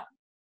 "Who's that?"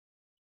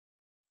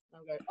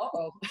 And I'm going,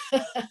 "Uh-oh."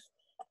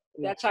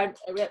 That time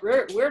I met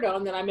Weirdo,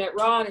 and then I met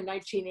Ron in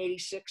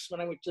 1986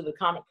 when I went to the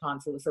Comic-Con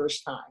for the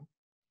first time.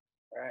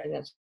 Right. And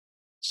that's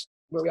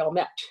where we all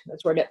met.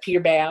 That's where I met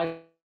Peter Bagg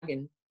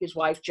and his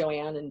wife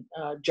Joanne and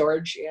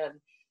George and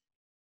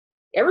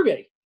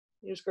everybody.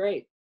 It was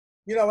great.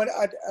 You know,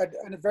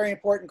 a very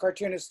important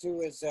cartoonist who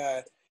was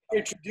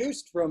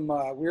introduced from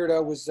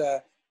Weirdo was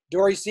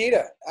Dory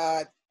Sita.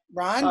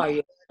 Ron, Oh,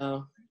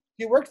 yeah.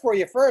 she worked for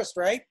you first,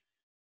 right?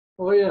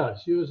 Oh yeah,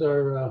 she was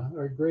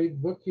our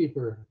great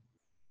bookkeeper.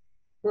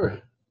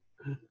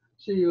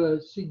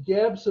 She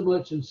gabbed so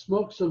much and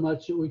smoked so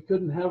much that we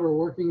couldn't have her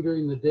working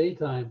during the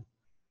daytime.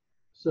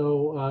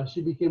 So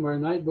she became our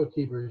night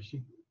bookkeeper.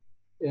 She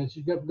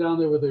kept down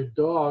there with her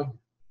dog,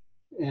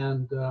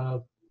 and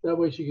that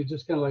way she could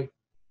just kind of like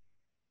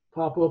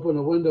pop open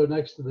a window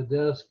next to the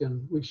desk,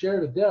 and we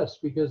shared a desk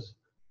because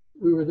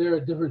we were there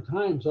at different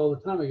times all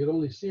the time. I could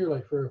only see her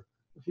like for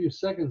a few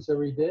seconds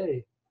every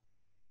day.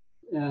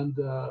 And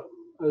I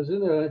was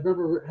in there, and I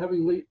remember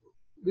having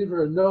leave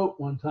her a note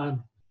one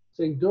time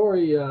saying,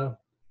 "Dory, the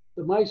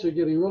mice are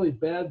getting really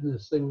bad in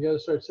this thing. We got to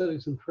start setting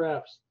some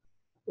traps."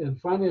 And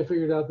finally I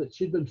figured out that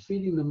she'd been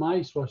feeding the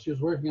mice while she was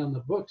working on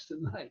the books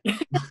at night.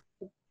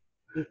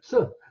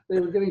 So they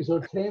were getting so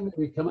tame that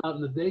we come out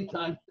in the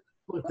daytime,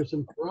 look for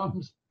some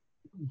crumbs.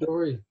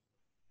 Dory.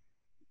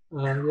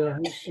 Yeah,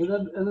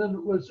 and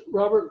then was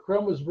Robert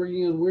Crumb was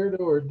bringing in Weirdo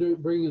or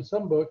bringing in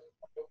some book,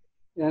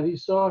 and he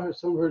saw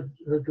some of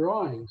her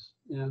drawings.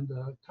 And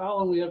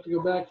Colin, we have to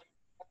go back to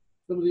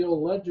some of the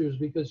old ledgers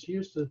because she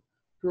used to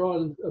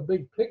draw a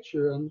big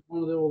picture on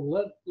one of the old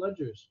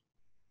ledgers.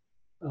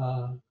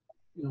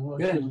 You know,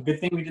 Good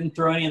thing we didn't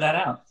throw any of that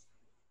out.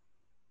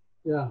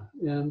 Yeah,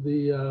 and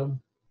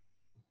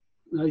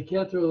no, you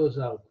can't throw those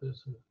out. You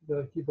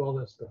got to keep all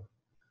that stuff.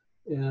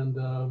 And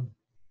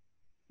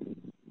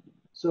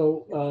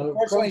so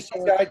Unfortunately, she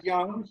died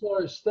young.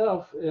 Saw her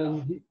stuff,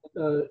 and he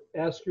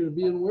asked her to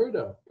be in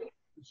Weirdo.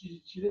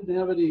 She didn't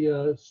have any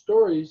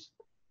stories;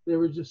 they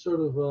were just sort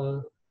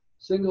of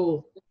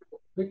single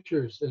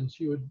pictures, and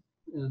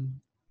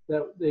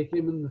that they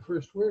came in the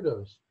first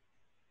Weirdos.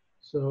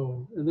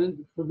 So, and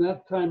then from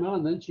that time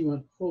on, then she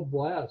went full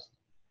blast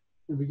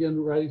and began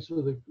writing some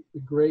of the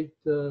great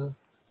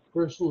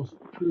personal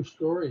true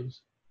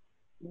stories.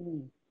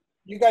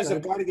 You guys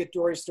have got to get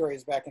Dory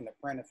Stories back into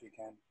print if you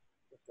can,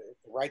 if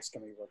the rights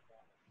can be worked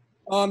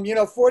out. You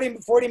know,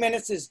 40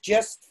 minutes is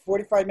just,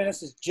 45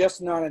 minutes is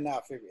just not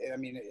enough. I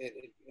mean,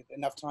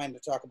 enough time to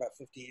talk about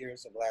 50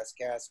 years of Last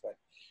Gasp. But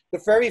the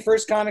very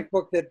first comic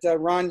book that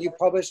Ron, you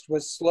published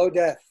was Slow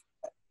Death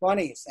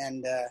Funnies.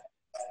 And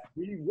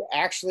we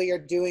actually are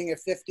doing a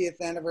 50th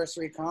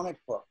anniversary comic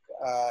book.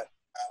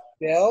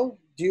 Bill,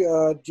 do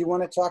you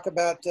want to talk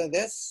about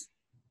this?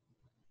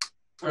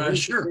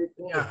 Sure.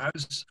 Yeah, I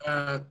was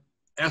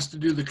asked to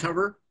do the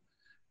cover,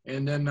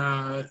 and then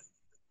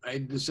I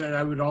decided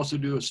I would also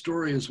do a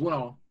story as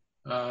well.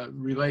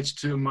 Relates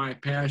to my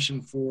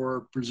passion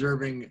for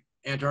preserving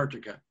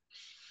Antarctica.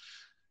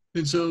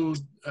 And so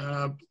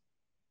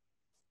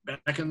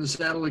back in the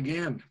saddle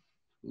again.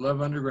 Love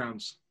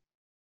Undergrounds.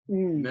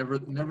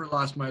 Never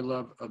lost my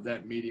love of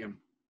that medium.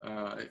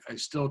 I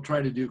still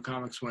try to do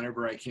comics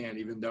whenever I can,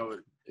 even though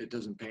it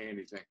doesn't pay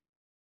anything.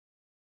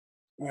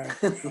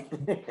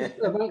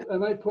 I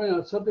might point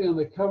out something on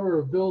the cover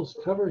of Bill's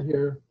cover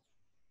here.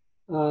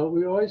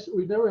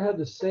 We never had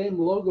the same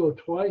logo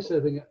twice,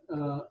 I think,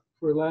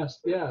 for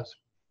Last Gasp.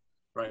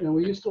 Right. And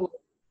we used to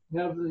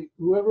have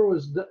whoever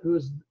was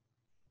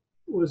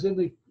in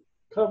the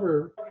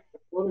cover,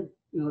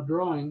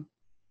 drawing,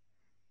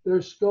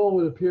 their skull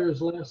would appear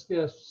as Last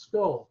Gasp's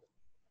skull.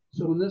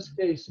 So in this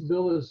case,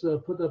 Bill has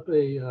put up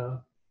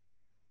a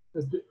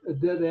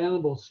dead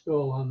animal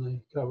skull on the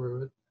cover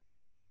of it.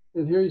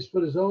 And here he's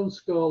put his own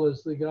skull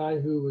as the guy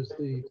who was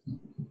the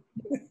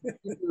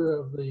keeper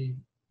of the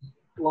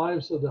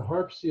lives of the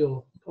harp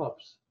seal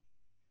pups.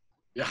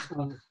 Yeah.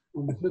 On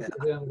the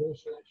 50th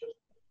anniversary.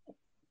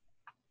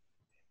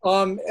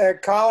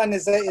 Colin,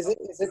 is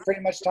it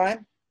pretty much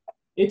time?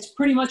 It's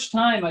pretty much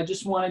time. I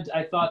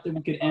thought that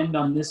we could end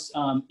on this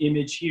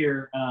image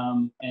here.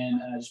 And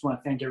I just want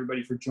to thank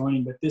everybody for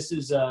joining. But this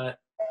is,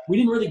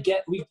 we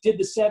did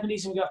the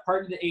 70s and we got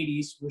part of the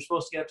 80s. We're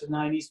supposed to get up to the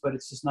 90s, but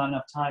it's just not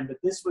enough time. But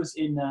this was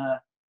in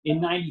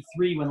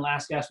 93 when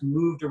Last Gasp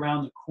moved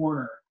around the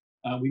corner.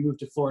 We moved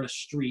to Florida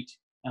Street.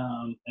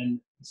 And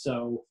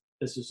so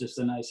this is just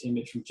a nice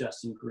image from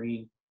Justin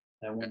Green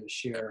that I wanted to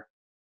share.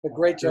 A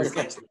great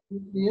Justin.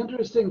 The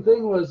interesting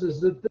thing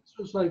is that this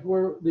was like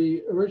where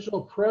the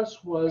original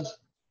press was,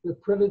 the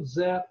printed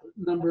Zap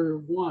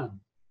 #1.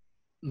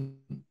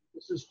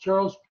 This is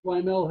Charles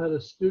Plymell had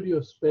a studio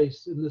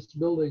space in this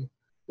building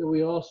that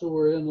we also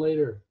were in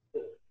later.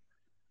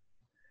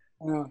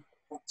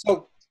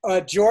 So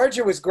George,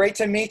 it was great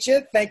to meet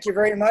you. Thank you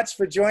very much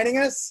for joining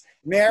us.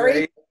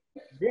 Mary,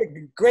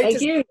 great to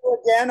see you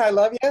again. I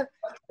love you.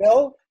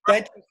 Bill,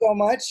 thank you so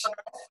much.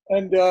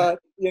 And,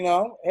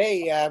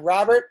 hey,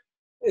 Robert,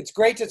 it's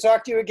great to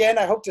talk to you again.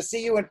 I hope to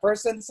see you in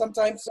person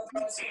sometime soon.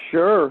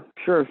 Sure.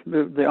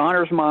 The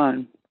honor's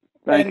mine.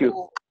 Thank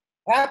you.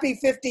 Happy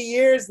 50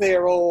 years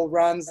there, old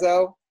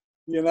Ronzo.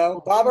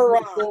 Baba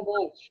Ron. So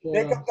much.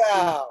 Take a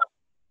bow.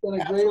 It's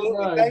been a great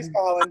ride. Thanks,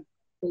 Colin.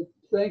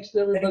 Thanks to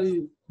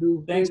everybody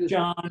who. Thanks,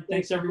 John.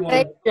 Thanks, everyone.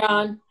 Thanks,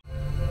 John.